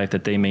eternal life,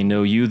 that they may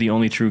know you, the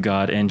only true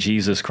God, and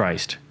Jesus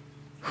Christ,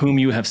 whom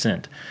you have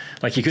sent.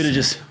 Like, you could have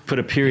just put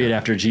a period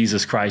after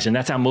Jesus Christ, and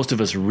that's how most of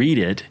us read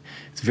it.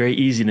 It's very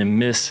easy to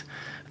miss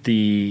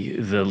the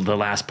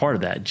last part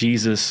of that,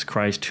 Jesus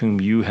Christ, whom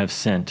you have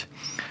sent.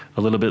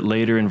 A little bit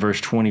later in verse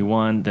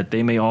 21, that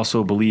they may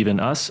also believe in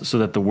us, so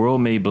that the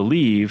world may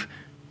believe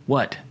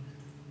what?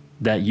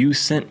 That you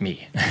sent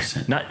me.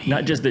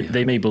 Not just that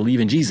they may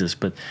believe in Jesus,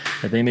 but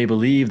that they may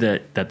believe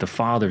that the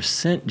Father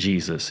sent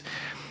Jesus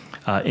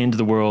into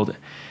the world.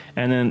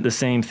 And then the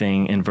same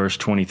thing in verse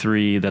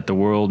 23, that the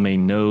world may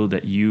know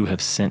that you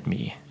have sent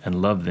me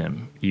and loved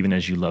them, even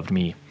as you loved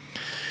me.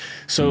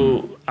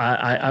 So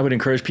I would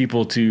encourage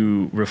people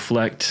to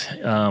reflect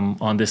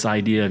on this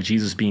idea of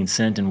Jesus being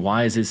sent, and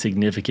why is it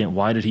significant?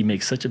 Why did he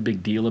make such a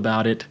big deal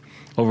about it?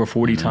 Over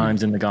 40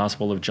 times in the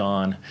Gospel of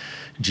John,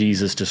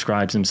 Jesus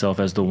describes himself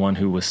as the one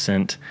who was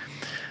sent.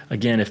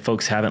 Again, if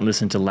folks haven't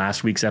listened to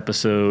last week's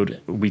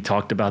episode, we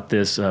talked about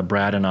this,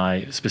 Brad and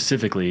I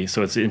specifically.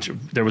 So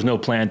there was no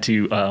plan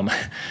to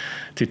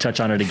touch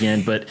on it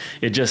again, but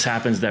it just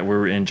happens that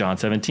we're in John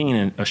 17,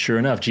 and sure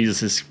enough,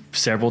 Jesus is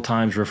several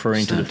times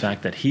referring to the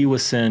fact that he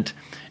was sent,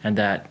 and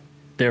that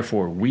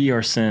therefore we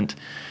are sent.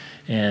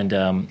 And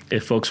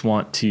if folks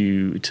want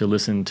to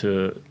listen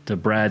to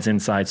Brad's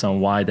insights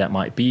on why that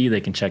might be, they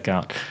can check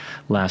out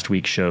last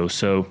week's show.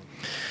 So,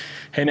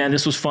 hey man,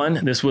 this was fun.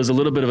 This was a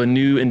little bit of a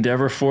new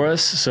endeavor for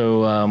us.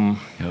 So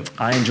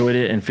I enjoyed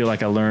it and feel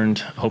like I learned.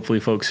 Hopefully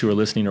folks who are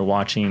listening or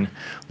watching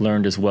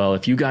learned as well.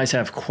 If you guys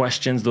have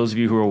questions, those of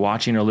you who are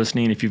watching or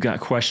listening, if you've got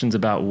questions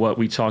about what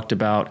we talked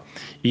about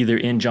either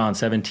in John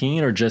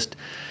 17, or just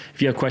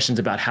if you have questions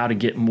about how to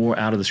get more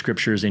out of the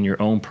scriptures in your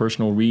own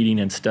personal reading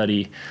and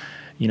study,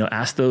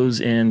 ask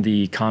those in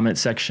the comment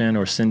section,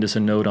 or send us a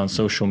note on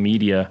social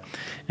media,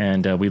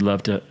 and we'd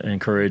love to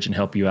encourage and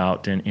help you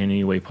out in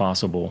any way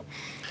possible.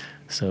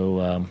 So,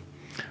 all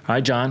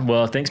right, John.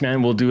 Well, thanks,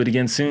 man. We'll do it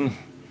again soon.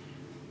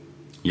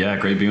 Yeah,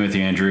 great being with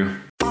you, Andrew.